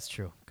with it. That's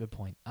true. Good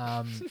point.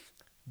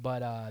 But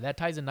that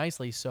ties in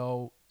nicely.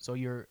 So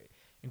you're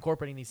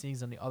incorporating these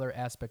things in the other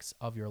aspects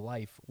of your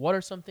life. What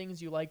are some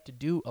things you like to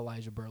do,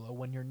 Elijah Burlow,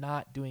 when you're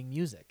not doing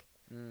music?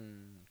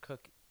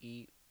 Cook,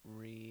 eat,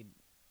 read,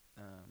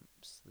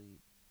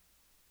 sleep.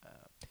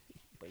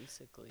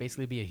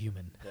 Basically be a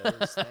human.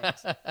 Those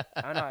things.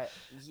 I don't know.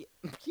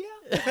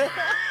 Yeah.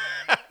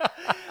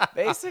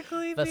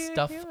 Basically, the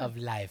stuff of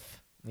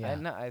life.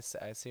 Yeah. I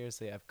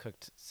seriously, I've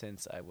cooked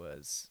since I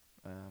was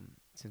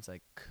since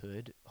I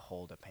could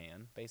hold a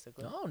pan,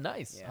 basically. Oh,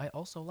 nice. Yeah. I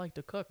also like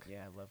to cook.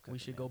 Yeah, I love cooking. We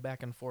should go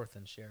back and forth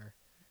and share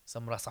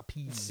some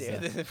recipes. Share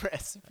the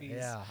recipes.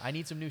 Yeah, I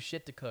need some new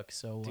shit to cook.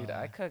 So, dude,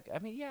 I cook. I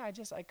mean, yeah,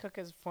 I cook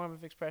as a form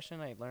of expression.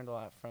 I learned a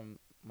lot from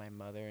my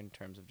mother in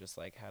terms of just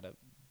like how to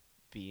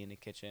be in a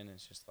kitchen.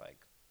 It's just like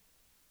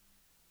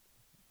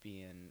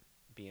being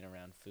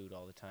around food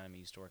all the time. I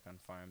used to work on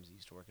farms. I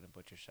used to work in a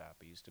butcher shop.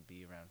 I used to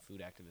be around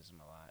food activism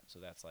a lot. So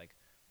that's like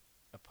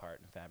a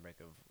part and fabric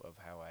of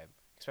how I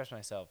express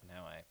myself and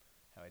how I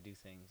do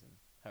things and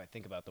how I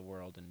think about the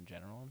world in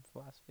general and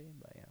philosophy.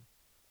 But yeah,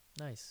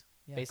 nice.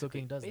 Yeah,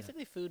 cooking does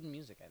basically that. Food and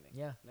music, I think.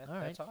 Yeah,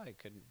 that's all I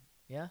could.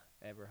 Yeah.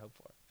 Ever hope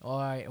for. All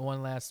right,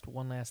 one last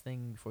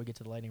thing before we get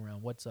to the lightning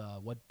round.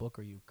 What book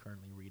are you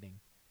currently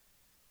reading?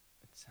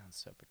 It sounds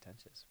so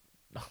pretentious.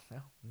 Oh,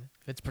 well,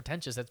 if it's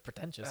pretentious, that's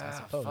pretentious, I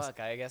suppose. Fuck,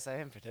 I guess I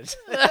am pretentious.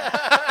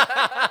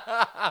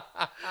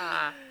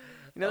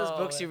 You know those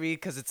books you read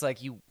because it's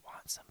like you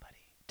want somebody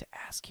to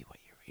ask you what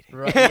you're reading.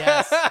 Right,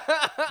 yes.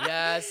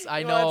 Yes,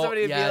 I know. Want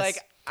somebody to be like,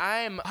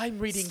 I'm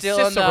reading still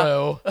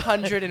Cicero.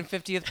 On the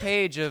 150th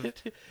page of...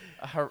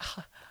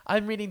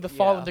 I'm reading The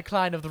Fall and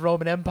Decline of the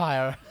Roman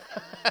Empire.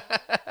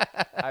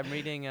 I'm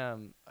reading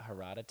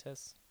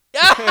Herodotus.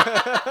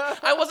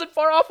 I wasn't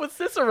far off with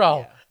Cicero.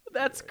 Yeah,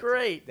 that's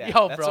great. Yeah,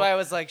 Yo, that's bro. why I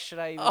was like, should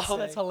I even say?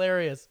 That's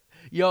hilarious.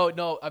 Yo,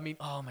 no, I mean,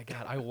 oh my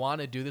God, I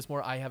want to do this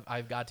more.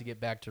 I've got to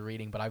get back to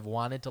reading, but I've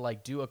wanted to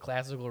like do a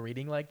classical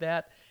reading like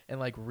that and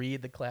like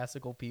read the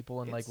classical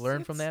people and like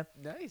learn from that.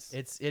 Nice.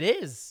 It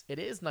is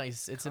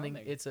nice.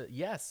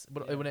 Yes,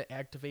 but when it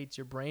activates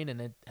your brain and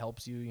it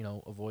helps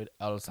you, avoid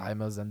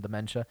Alzheimer's and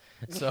dementia.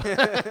 So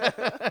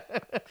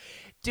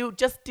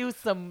do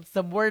some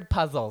word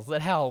puzzles.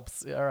 It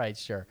helps. All right,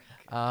 sure.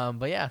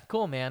 But yeah,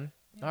 cool, man.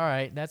 All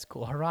right, that's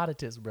cool.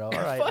 Herodotus, bro. All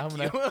right,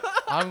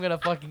 I'm gonna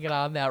fucking get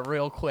on that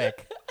real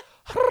quick.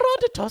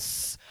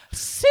 Herodotus,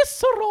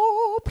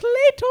 Cicero,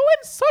 Plato,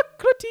 and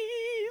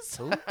Socrates.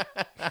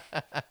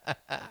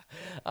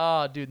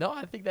 Oh, dude, no,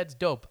 I think that's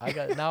dope. I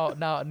got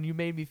now you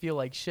made me feel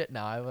like shit.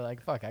 Now I'm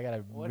like, fuck, I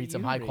gotta read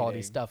some high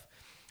quality stuff.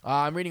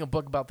 I'm reading a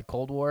book about the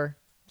Cold War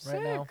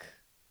right now.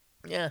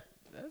 Yeah,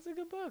 that's a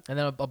good book. And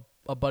then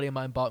a buddy of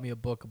mine bought me a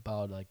book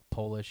about like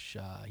Polish.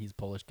 He's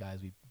Polish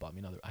guys. We bought me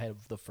another. I had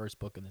the first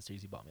book in the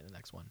series. He bought me the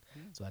next one.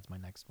 So that's my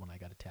next one I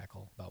got to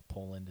tackle about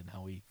Poland and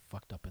how we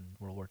fucked up in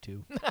World War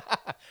II.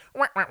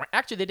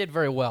 Actually, they did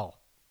very well.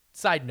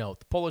 Side note: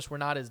 the Polish were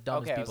not as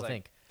dumb as people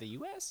think. The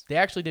U.S. They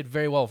actually did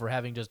very well for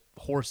having just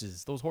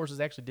horses. Those horses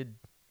actually did.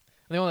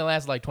 They only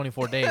lasted like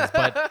 24 days,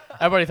 but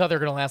everybody thought they were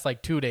going to last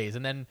like 2 days.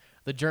 And then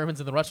the Germans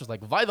and the Russians were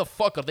like, why the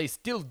fuck are they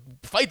still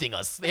fighting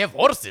us? They have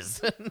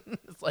horses.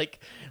 It's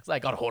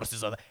like our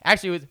horses are.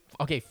 Actually, it was,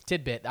 okay,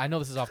 tidbit. I know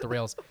this is off the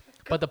rails,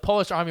 but the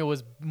Polish army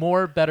was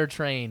better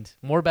trained.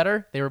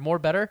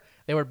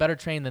 They were better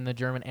trained than the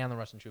German and the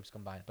Russian troops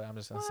combined. But I'm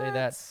just going to say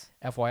that.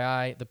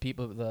 FYI, the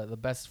people, the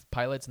best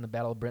pilots in the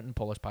Battle of Britain,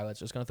 Polish pilots.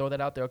 Just going to throw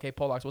that out there. Okay,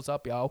 Polacks, what's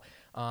up, yo?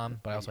 But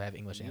I also have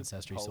English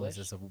ancestry, so it's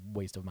just a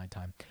waste of my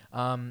time.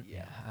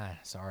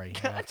 Sorry,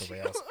 off the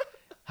rails.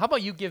 How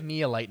about you give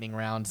me a lightning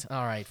round?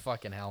 All right,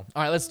 fucking hell.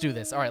 All right, let's do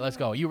this. All right, let's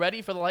go. You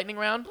ready for the lightning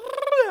round?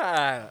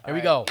 Here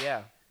we go.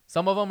 Yeah.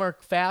 Some of them are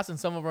fast and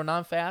some of them are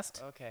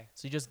non-fast. Okay.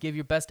 So you just give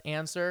your best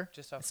answer.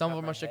 Just off some the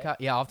of top them are of my Chicago.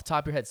 Yeah, off the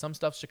top of your head. Some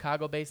stuff's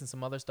Chicago-based and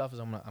some other stuff is.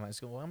 I'm just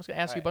gonna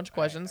ask you a bunch of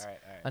questions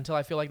until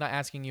I feel like not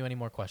asking you any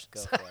more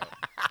questions. Go for it.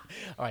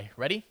 All right,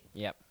 ready?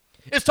 Yep.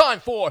 It's time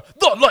for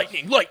the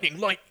lightning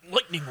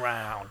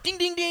round. Ding,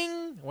 ding,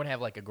 ding. We're gonna have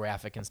like a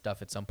graphic and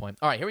stuff at some point.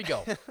 All right, here we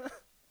go.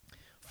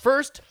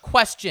 First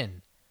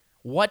question: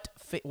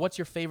 What's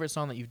your favorite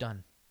song that you've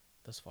done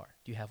thus far?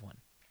 Do you have one?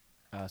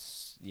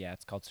 Yeah,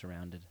 it's called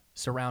Surrounded.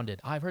 Surrounded.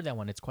 I've heard that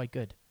one. It's quite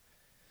good.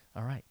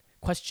 All right.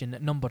 Question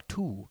number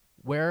 2.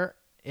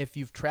 If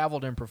you've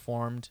traveled and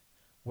performed,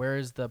 where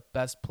is the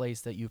best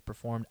place that you've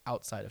performed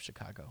outside of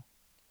Chicago?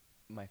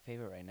 My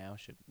favorite right now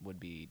would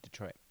be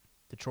Detroit.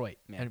 Detroit.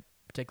 Yeah. Any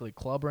particular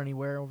club or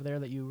anywhere over there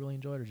that you really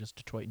enjoyed, or just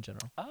Detroit in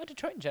general?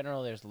 Detroit in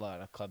general, there's a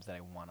lot of clubs that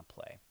I want to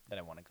play, that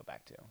I want to go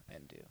back to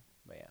and do.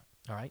 But yeah.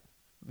 All right.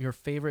 Your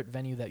favorite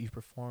venue that you've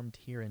performed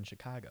here in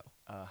Chicago?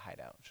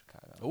 Hideout,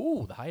 Chicago.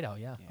 Ooh, the Hideout,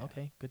 yeah.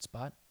 Okay, good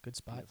spot.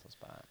 Beautiful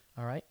spot.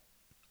 All right.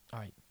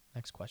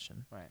 Next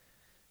question. Right.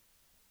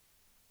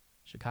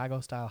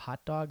 Chicago-style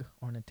hot dog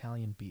or an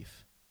Italian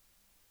beef?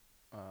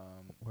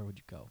 Where would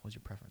you go? What's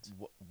your preference?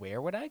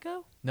 Where would I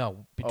go?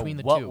 No, between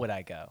the two. What would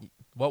I go?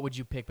 What would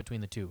you pick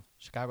between the two?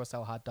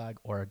 Chicago-style hot dog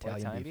or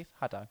Italian beef?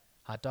 Hot dog.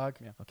 Hot dog?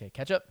 Yeah. Okay,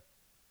 ketchup?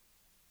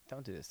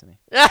 Don't do this to me.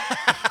 Because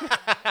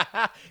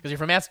you're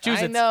from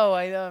Massachusetts. I know.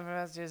 I'm from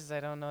Massachusetts. I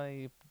don't know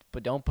you,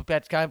 but don't put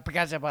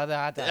ketchup on the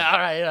hot dog. All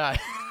right.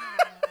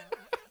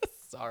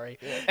 Sorry.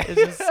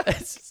 It's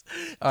just,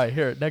 all right,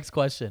 here, next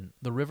question.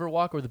 The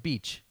Riverwalk or the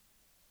beach?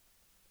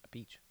 A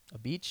beach. A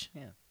beach?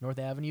 Yeah. North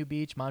Avenue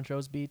Beach,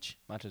 Montrose Beach?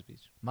 Montrose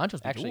Beach.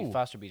 Montrose Beach. Actually, Ooh.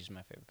 Foster Beach is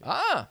my favorite beach.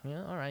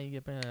 Yeah, all right. You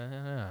get,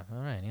 all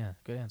right, yeah,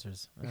 good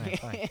answers. All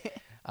right,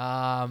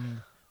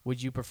 fine.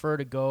 Would you prefer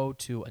to go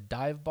to a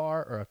dive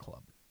bar or a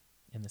club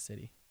in the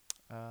city?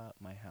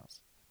 My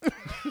house. Is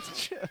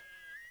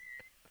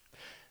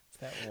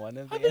that one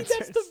of the answers? I think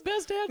that's the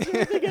best answer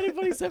I think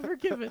anybody's ever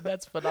given.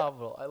 That's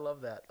phenomenal. I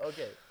love that.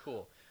 Okay,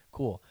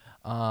 cool.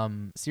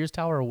 Sears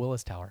Tower or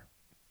Willis Tower?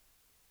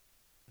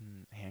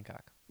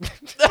 Hancock.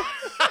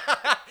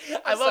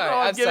 I love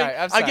how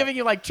I'm giving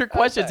you like trick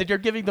questions and you're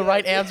giving the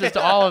right answers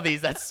to all of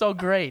these. That's so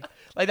great.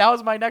 Like that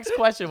was my next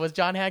question was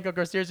John Hancock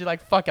or Sears. You're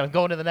like, fuck it, I'm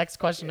going to the next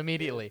question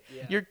immediately.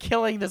 Yeah. You're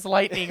killing this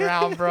lightning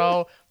round,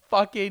 bro.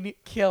 Fucking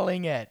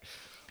killing it.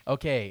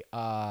 Okay,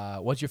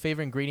 what's your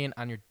favorite ingredient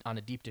on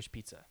a deep dish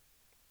pizza?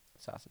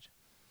 Sausage.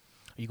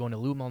 Are you going to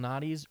Lou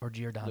Malnati's or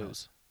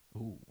Giordano's?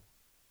 Ooh,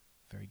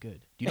 very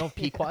good. Do you know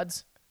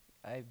Pequod's?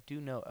 I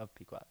do know of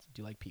Pequod's.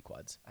 Do you like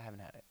Pequod's? I haven't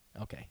had it.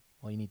 Okay,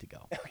 well you need to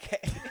go.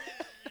 Okay.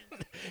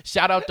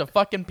 Shout out to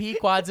fucking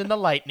Pequod's in the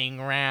lightning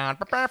round.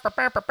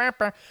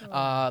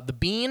 The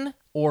Bean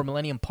or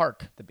Millennium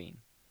Park? The Bean.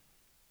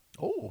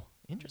 Oh,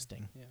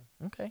 interesting.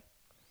 Yeah. Okay.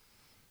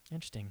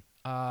 Interesting.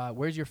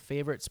 Where's your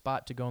favorite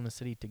spot to go in the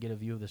city to get a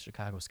view of the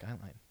Chicago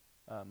skyline?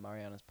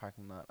 Mariana's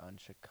parking lot on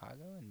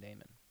Chicago and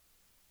Damon.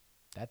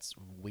 That's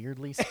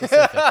weirdly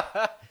specific.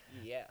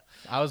 Yeah.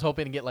 I was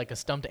hoping to get like a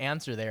stumped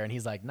answer there, and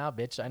he's like, "Nah,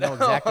 bitch, I know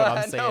exactly what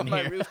I'm saying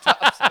my here."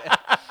 rooftops.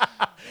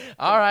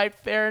 All right,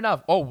 fair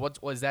enough. Oh,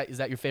 what was that? Is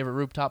that your favorite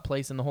rooftop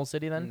place in the whole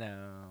city then?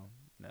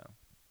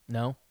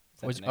 No.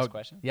 Is that the next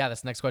question? Yeah,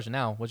 that's the next question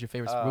now. What's your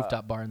favorite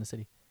rooftop bar in the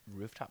city?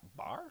 Rooftop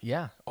bar?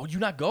 Yeah. Oh, you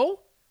not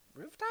go?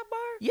 Rooftop bar?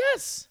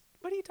 Yes.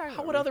 What are you talking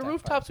about? How what other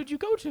rooftops would you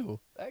go to?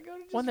 I go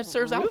to just one that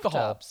serves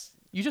alcohol.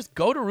 You just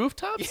go to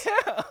rooftops?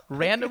 Yeah.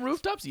 Random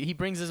rooftops? He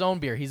brings his own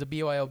beer. He's a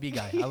BYOB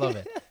guy. I love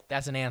it.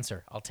 That's an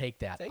answer. I'll take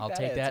that. I'll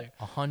take that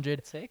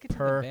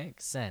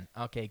 100%.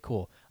 Okay,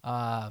 cool.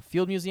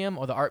 Field Museum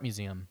or the Art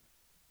Museum?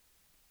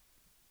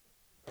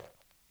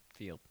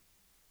 Field.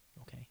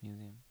 Okay.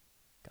 Museum.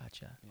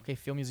 Gotcha. Yeah. Okay,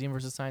 Field Museum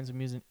versus Science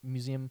and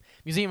Museum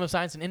of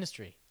Science and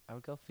Industry. I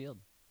would go Field.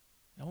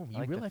 Oh, you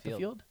really like the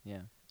Field?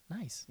 Yeah.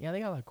 Nice. Yeah, they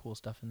got a lot of cool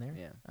stuff in there.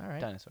 Yeah. All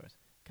right. Dinosaurs.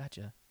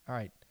 Gotcha. All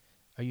right.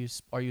 Are you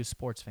a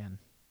sports fan?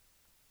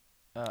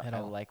 I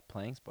like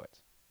playing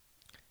sports.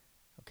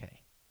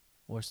 Okay.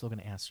 We're still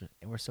gonna answer.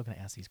 We're still gonna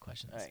ask these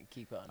questions. All right,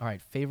 keep going. All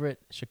right. Favorite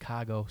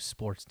Chicago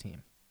sports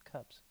team?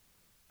 Cubs.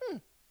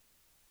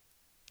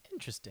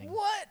 Interesting.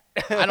 What?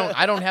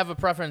 I don't have a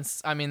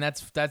preference. I mean,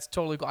 that's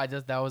totally cool.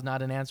 That was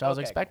not an answer I was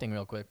Okay, expecting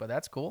real quick, but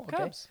that's cool. Okay.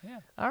 Cubs. Yeah.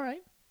 All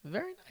right.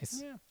 Very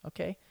nice. Yeah.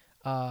 Okay.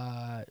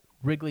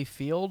 Wrigley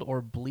Field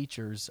or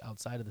bleachers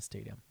outside of the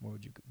stadium? Where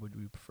would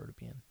you prefer to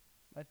be in?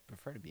 I'd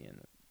prefer to be in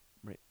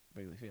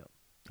Wrigley Field.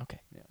 Okay.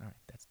 Yeah. All right.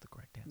 That's the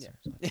correct answer.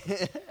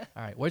 Yeah.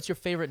 All right. What's your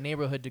favorite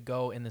neighborhood to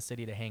go in the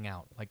city to hang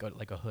out? Like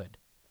a hood?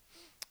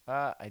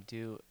 I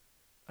do.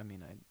 I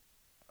mean,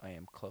 I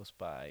am close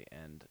by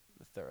and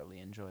thoroughly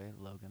enjoy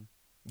Logan.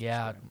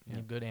 Yeah, Yeah.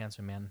 Good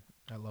answer, man.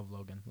 I love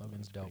Logan.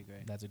 Logan's dope.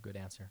 Great. That's a good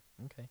answer.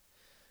 Okay.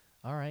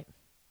 All right.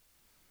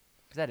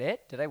 Is that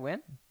it? Did I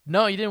win?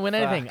 No, you didn't win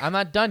anything. I'm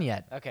not done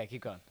yet. Okay,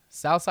 keep going.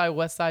 South side,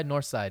 west side,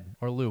 north side,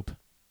 or loop?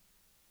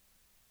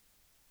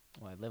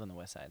 Well, I live on the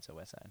west side, so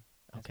west side.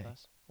 Okay.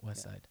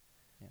 West side.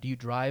 Yeah. Do you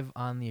drive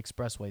on the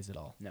expressways at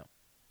all? No.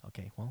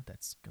 Okay, well,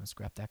 that's going to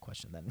scrap that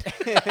question then.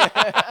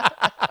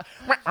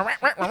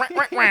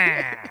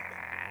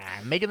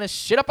 Making this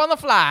shit up on the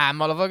fly,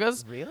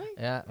 motherfuckers. Really?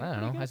 Yeah, I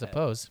don't know. I good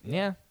suppose.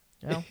 Yeah.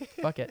 Well,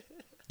 fuck it.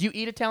 Do you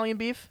eat Italian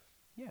beef?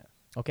 Yeah.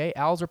 Okay,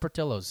 Al's or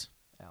Portillo's?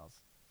 Al's.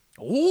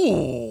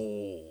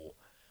 Ooh.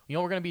 You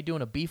know, we're going to be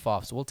doing a beef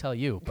off, so we'll tell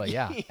you. But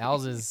yeah,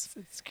 Al's is,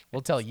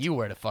 we'll tell you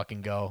where to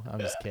fucking go. I'm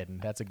just kidding.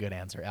 That's a good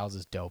answer. Al's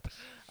is dope.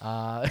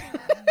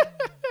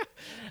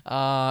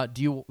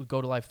 Do you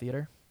go to live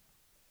theater?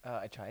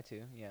 I try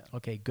to, yeah.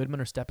 Okay, Goodman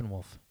or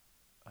Steppenwolf?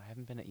 I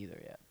haven't been to either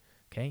yet.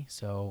 Okay,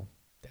 so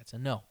that's a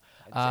no.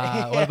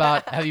 I'd say- What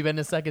about, have you been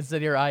to Second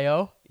City or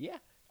IO? Yeah.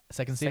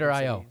 Second City or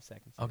IO?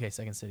 Second City. Okay,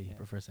 Second City. You Yeah.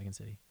 prefer Second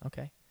City.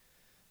 Okay,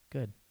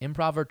 good.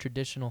 Improv or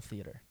traditional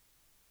theater?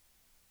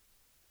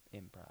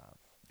 Improv,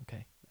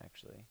 Okay,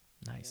 actually.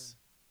 nice.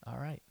 All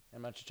right.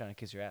 I'm not just trying to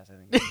kiss your ass. I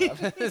think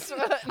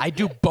improv. I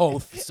do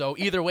both, so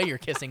either way, you're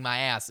kissing my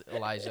ass,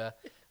 Elijah.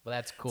 Well,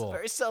 that's It's a cool.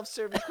 very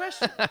self-serving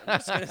question. I'm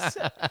just gonna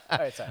say. All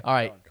right, sorry. All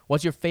right. Go on.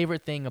 What's your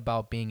favorite thing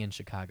about being in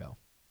Chicago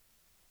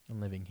and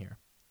living here?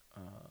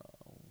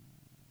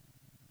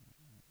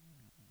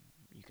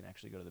 You can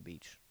actually go to the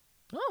beach.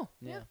 Oh,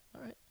 yeah.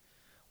 All right.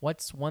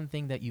 What's one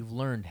thing that you've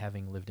learned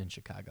having lived in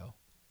Chicago?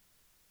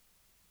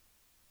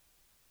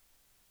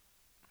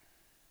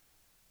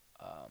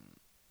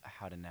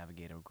 How to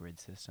navigate a grid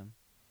system.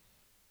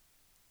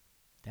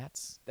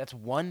 That's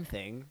one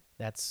thing.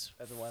 that's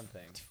one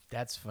thing.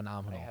 That's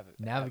phenomenal. I have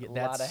Navigate. a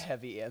That's lot of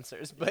heavy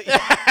answers, but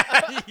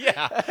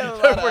yeah. a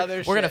lot of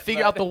other We're gonna shit,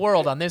 figure but- out the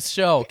world on this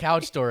show,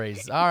 Couch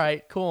Stories. All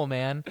right, cool,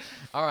 man.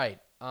 All right.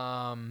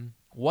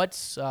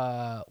 What's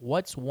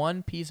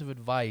one piece of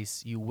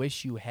advice you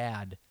wish you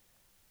had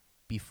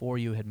before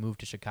you had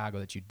moved to Chicago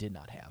that you did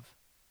not have?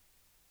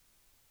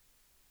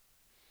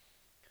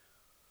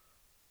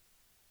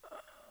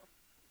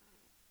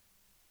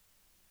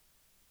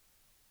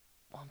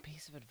 One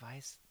piece of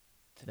advice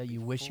That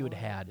you wish you had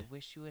had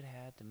Wish you had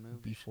had to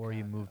move before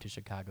you moved to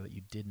Chicago that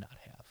you did not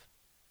have.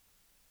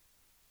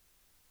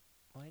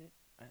 Why did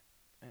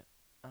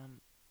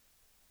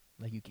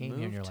Like you came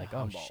here and Moved you're to like, oh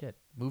Humboldt. shit,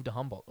 moved to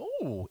Humboldt.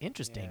 Oh,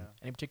 interesting. Yeah.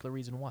 Any particular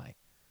reason why?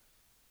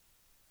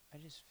 I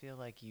just feel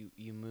like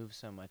you move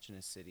so much in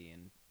a city,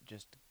 and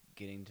just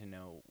getting to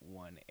know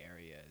one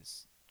area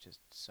is just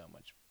so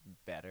much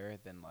better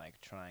than like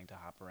trying to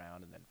hop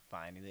around and then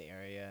finding the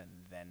area and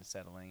then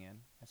settling in,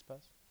 I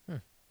suppose.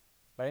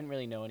 But I didn't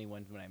really know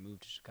anyone when I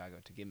moved to Chicago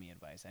to give me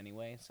advice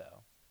anyway, so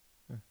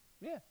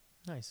yeah,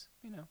 Nice.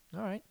 you know.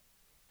 All right.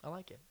 I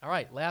like it. All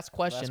right. Last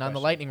question on the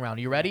question. lightning round.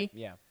 Are you ready?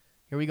 Yeah.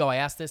 Here we go. I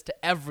asked this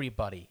to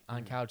everybody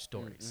on Couch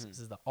Stories. mhm. This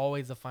is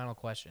always the final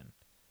question.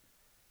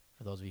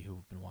 For those of you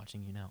who've been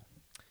watching, you know.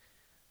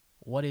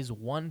 What is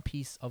one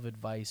piece of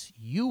advice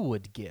you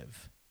would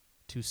give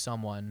to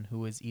someone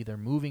who is either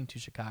moving to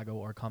Chicago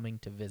or coming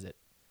to visit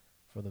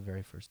for the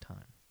very first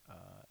time?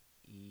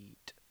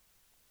 Eat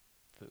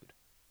food.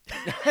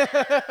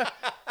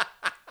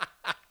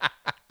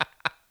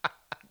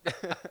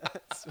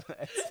 That's what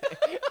I'd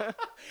say.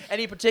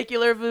 Any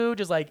particular food?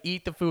 Just like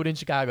eat the food in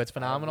Chicago. It's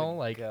phenomenal.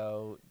 Like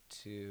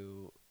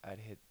I'd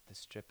hit the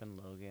Strip in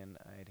Logan.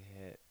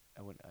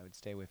 I would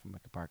stay away from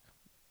Wicker Park.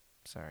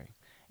 Sorry.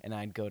 And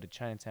I'd go to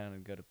Chinatown.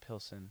 I'd go to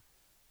Pilsen.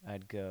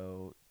 I'd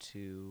go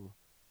to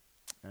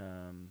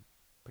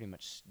pretty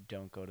much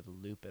don't go to the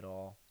Loop at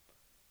all.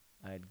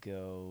 I'd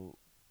go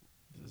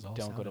This is all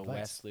don't sound go to advice.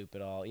 West Loop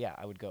at all. Yeah,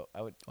 I would go.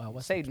 I would Well,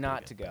 West say Loop's pretty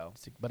not good, to go.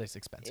 but it's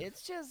expensive.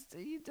 It's just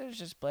there's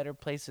just better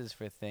places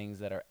for things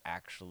that are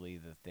actually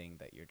the thing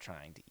that you're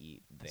trying to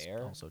eat That's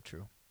there. also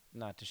true.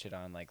 Not to shit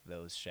on like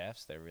those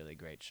chefs, they're really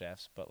great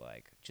chefs, but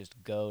like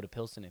just go to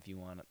Pilsen if you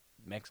want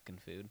Mexican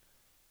food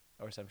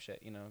or some shit,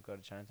 you know, go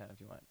to Chinatown if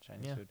you want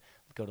Chinese Yeah. food.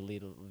 Go to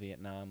Little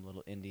Vietnam,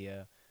 Little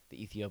India,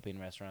 the Ethiopian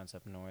restaurants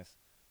up north.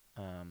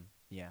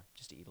 Yeah,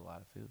 just to eat a lot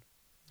of food.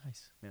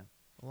 Nice. Yeah.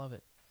 I love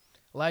it.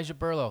 Elijah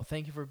Burlow,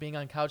 thank you for being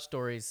on Couch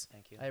Stories.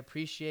 Thank you. I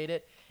appreciate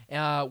it.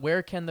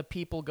 Where can the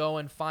people go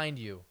and find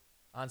you?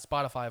 On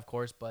Spotify, of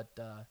course, but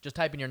just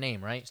type in your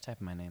name, right? Just type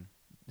in my name.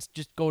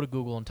 Just go to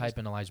Google and type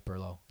in Elijah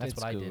Burlow. That's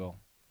what I did.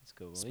 It's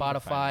Google.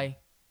 Spotify,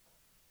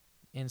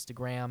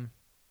 Instagram,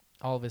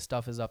 all of his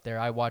stuff is up there.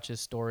 I watch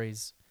his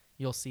stories.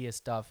 You'll see his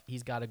stuff.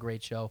 He's got a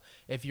great show.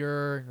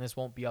 This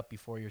won't be up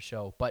before your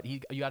show, but you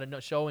got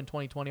a show in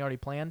 2020 already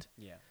planned?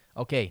 Yeah.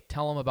 Okay,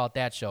 tell him about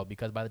that show,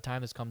 because by the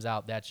time this comes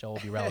out, that show will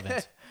be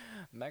relevant.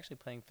 I'm actually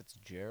playing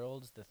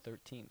Fitzgerald's the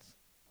 13th.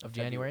 Of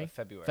January?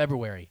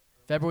 February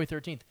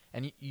 13th.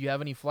 And you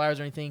have any flyers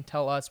or anything,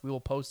 tell us. We will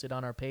post it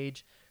on our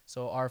page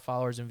so our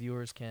followers and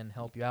viewers can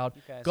help you out.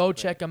 Go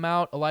check him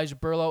out, Elijah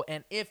Burlow.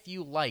 And if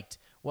you liked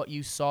what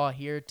you saw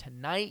here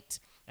tonight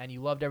and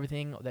you loved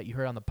everything that you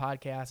heard on the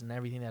podcast and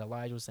everything that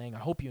Elijah was saying, I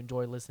hope you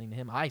enjoyed listening to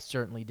him. I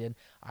certainly did.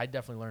 I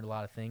definitely learned a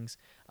lot of things.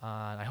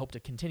 And I hope to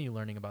continue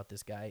learning about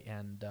this guy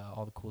and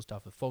all the cool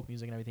stuff with folk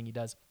music and everything he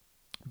does.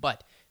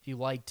 But if you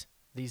liked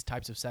these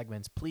types of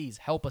segments, please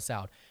help us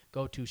out.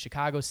 Go to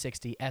Chicago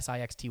 60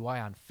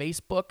 SIXTY on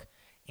Facebook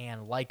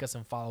and like us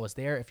and follow us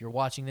there. If you're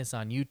watching this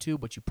on YouTube,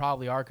 which you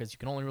probably are because you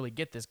can only really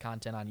get this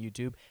content on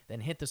YouTube, then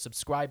hit the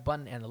subscribe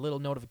button and the little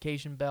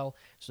notification bell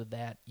so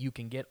that you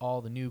can get all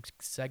the new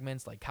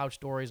segments like Couch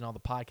Stories and all the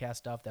podcast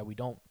stuff that we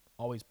don't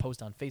always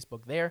post on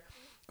Facebook there.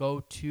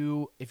 If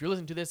you're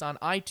listening to this on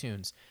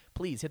iTunes,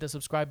 please hit the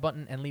subscribe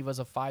button and leave us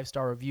a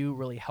 5-star review.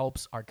 Really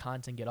helps our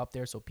content get up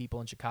there so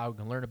people in Chicago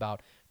can learn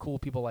about cool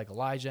people like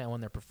Elijah and when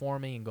they're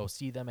performing and go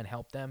see them and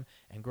help them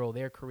and grow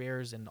their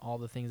careers and all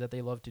the things that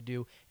they love to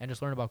do and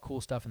just learn about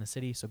cool stuff in the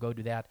city. So go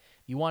do that.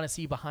 If you want to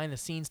see behind the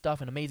scenes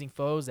stuff and amazing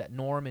photos that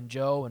Norm and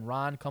Joe and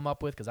Ron come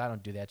up with, because I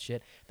don't do that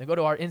shit, then go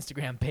to our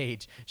Instagram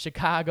page,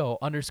 Chicago_60,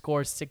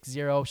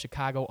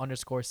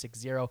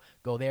 Chicago_60.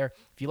 Go there.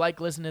 If you like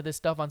listening to this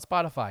stuff on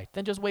Spotify,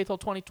 then just wait till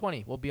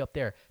 2020. We'll be up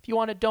there. If you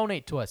want to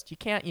donate to us, you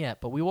can't yet,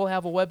 but we will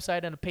have a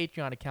website and a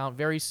Patreon account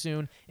very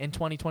soon in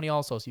 2020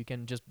 also, so you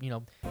can just,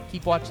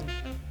 keep watching.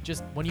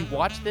 Just when you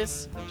watch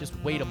this, just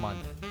wait a month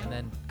and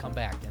then come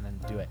back and then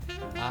do it.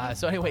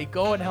 So anyway,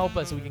 go and help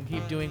us so we can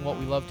keep doing what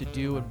we love to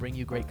do and bring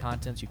you great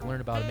content so you can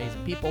learn about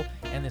amazing people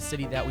and the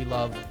city that we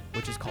love,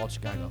 which is called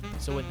Chicago.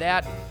 So with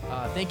that,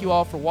 thank you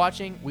all for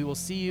watching. We will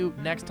see you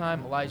next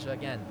time. Elijah,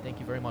 again, thank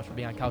you very much for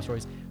being on Couch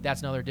Stories.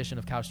 That's another edition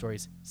of Couch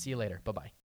Stories. See you later. Bye-bye.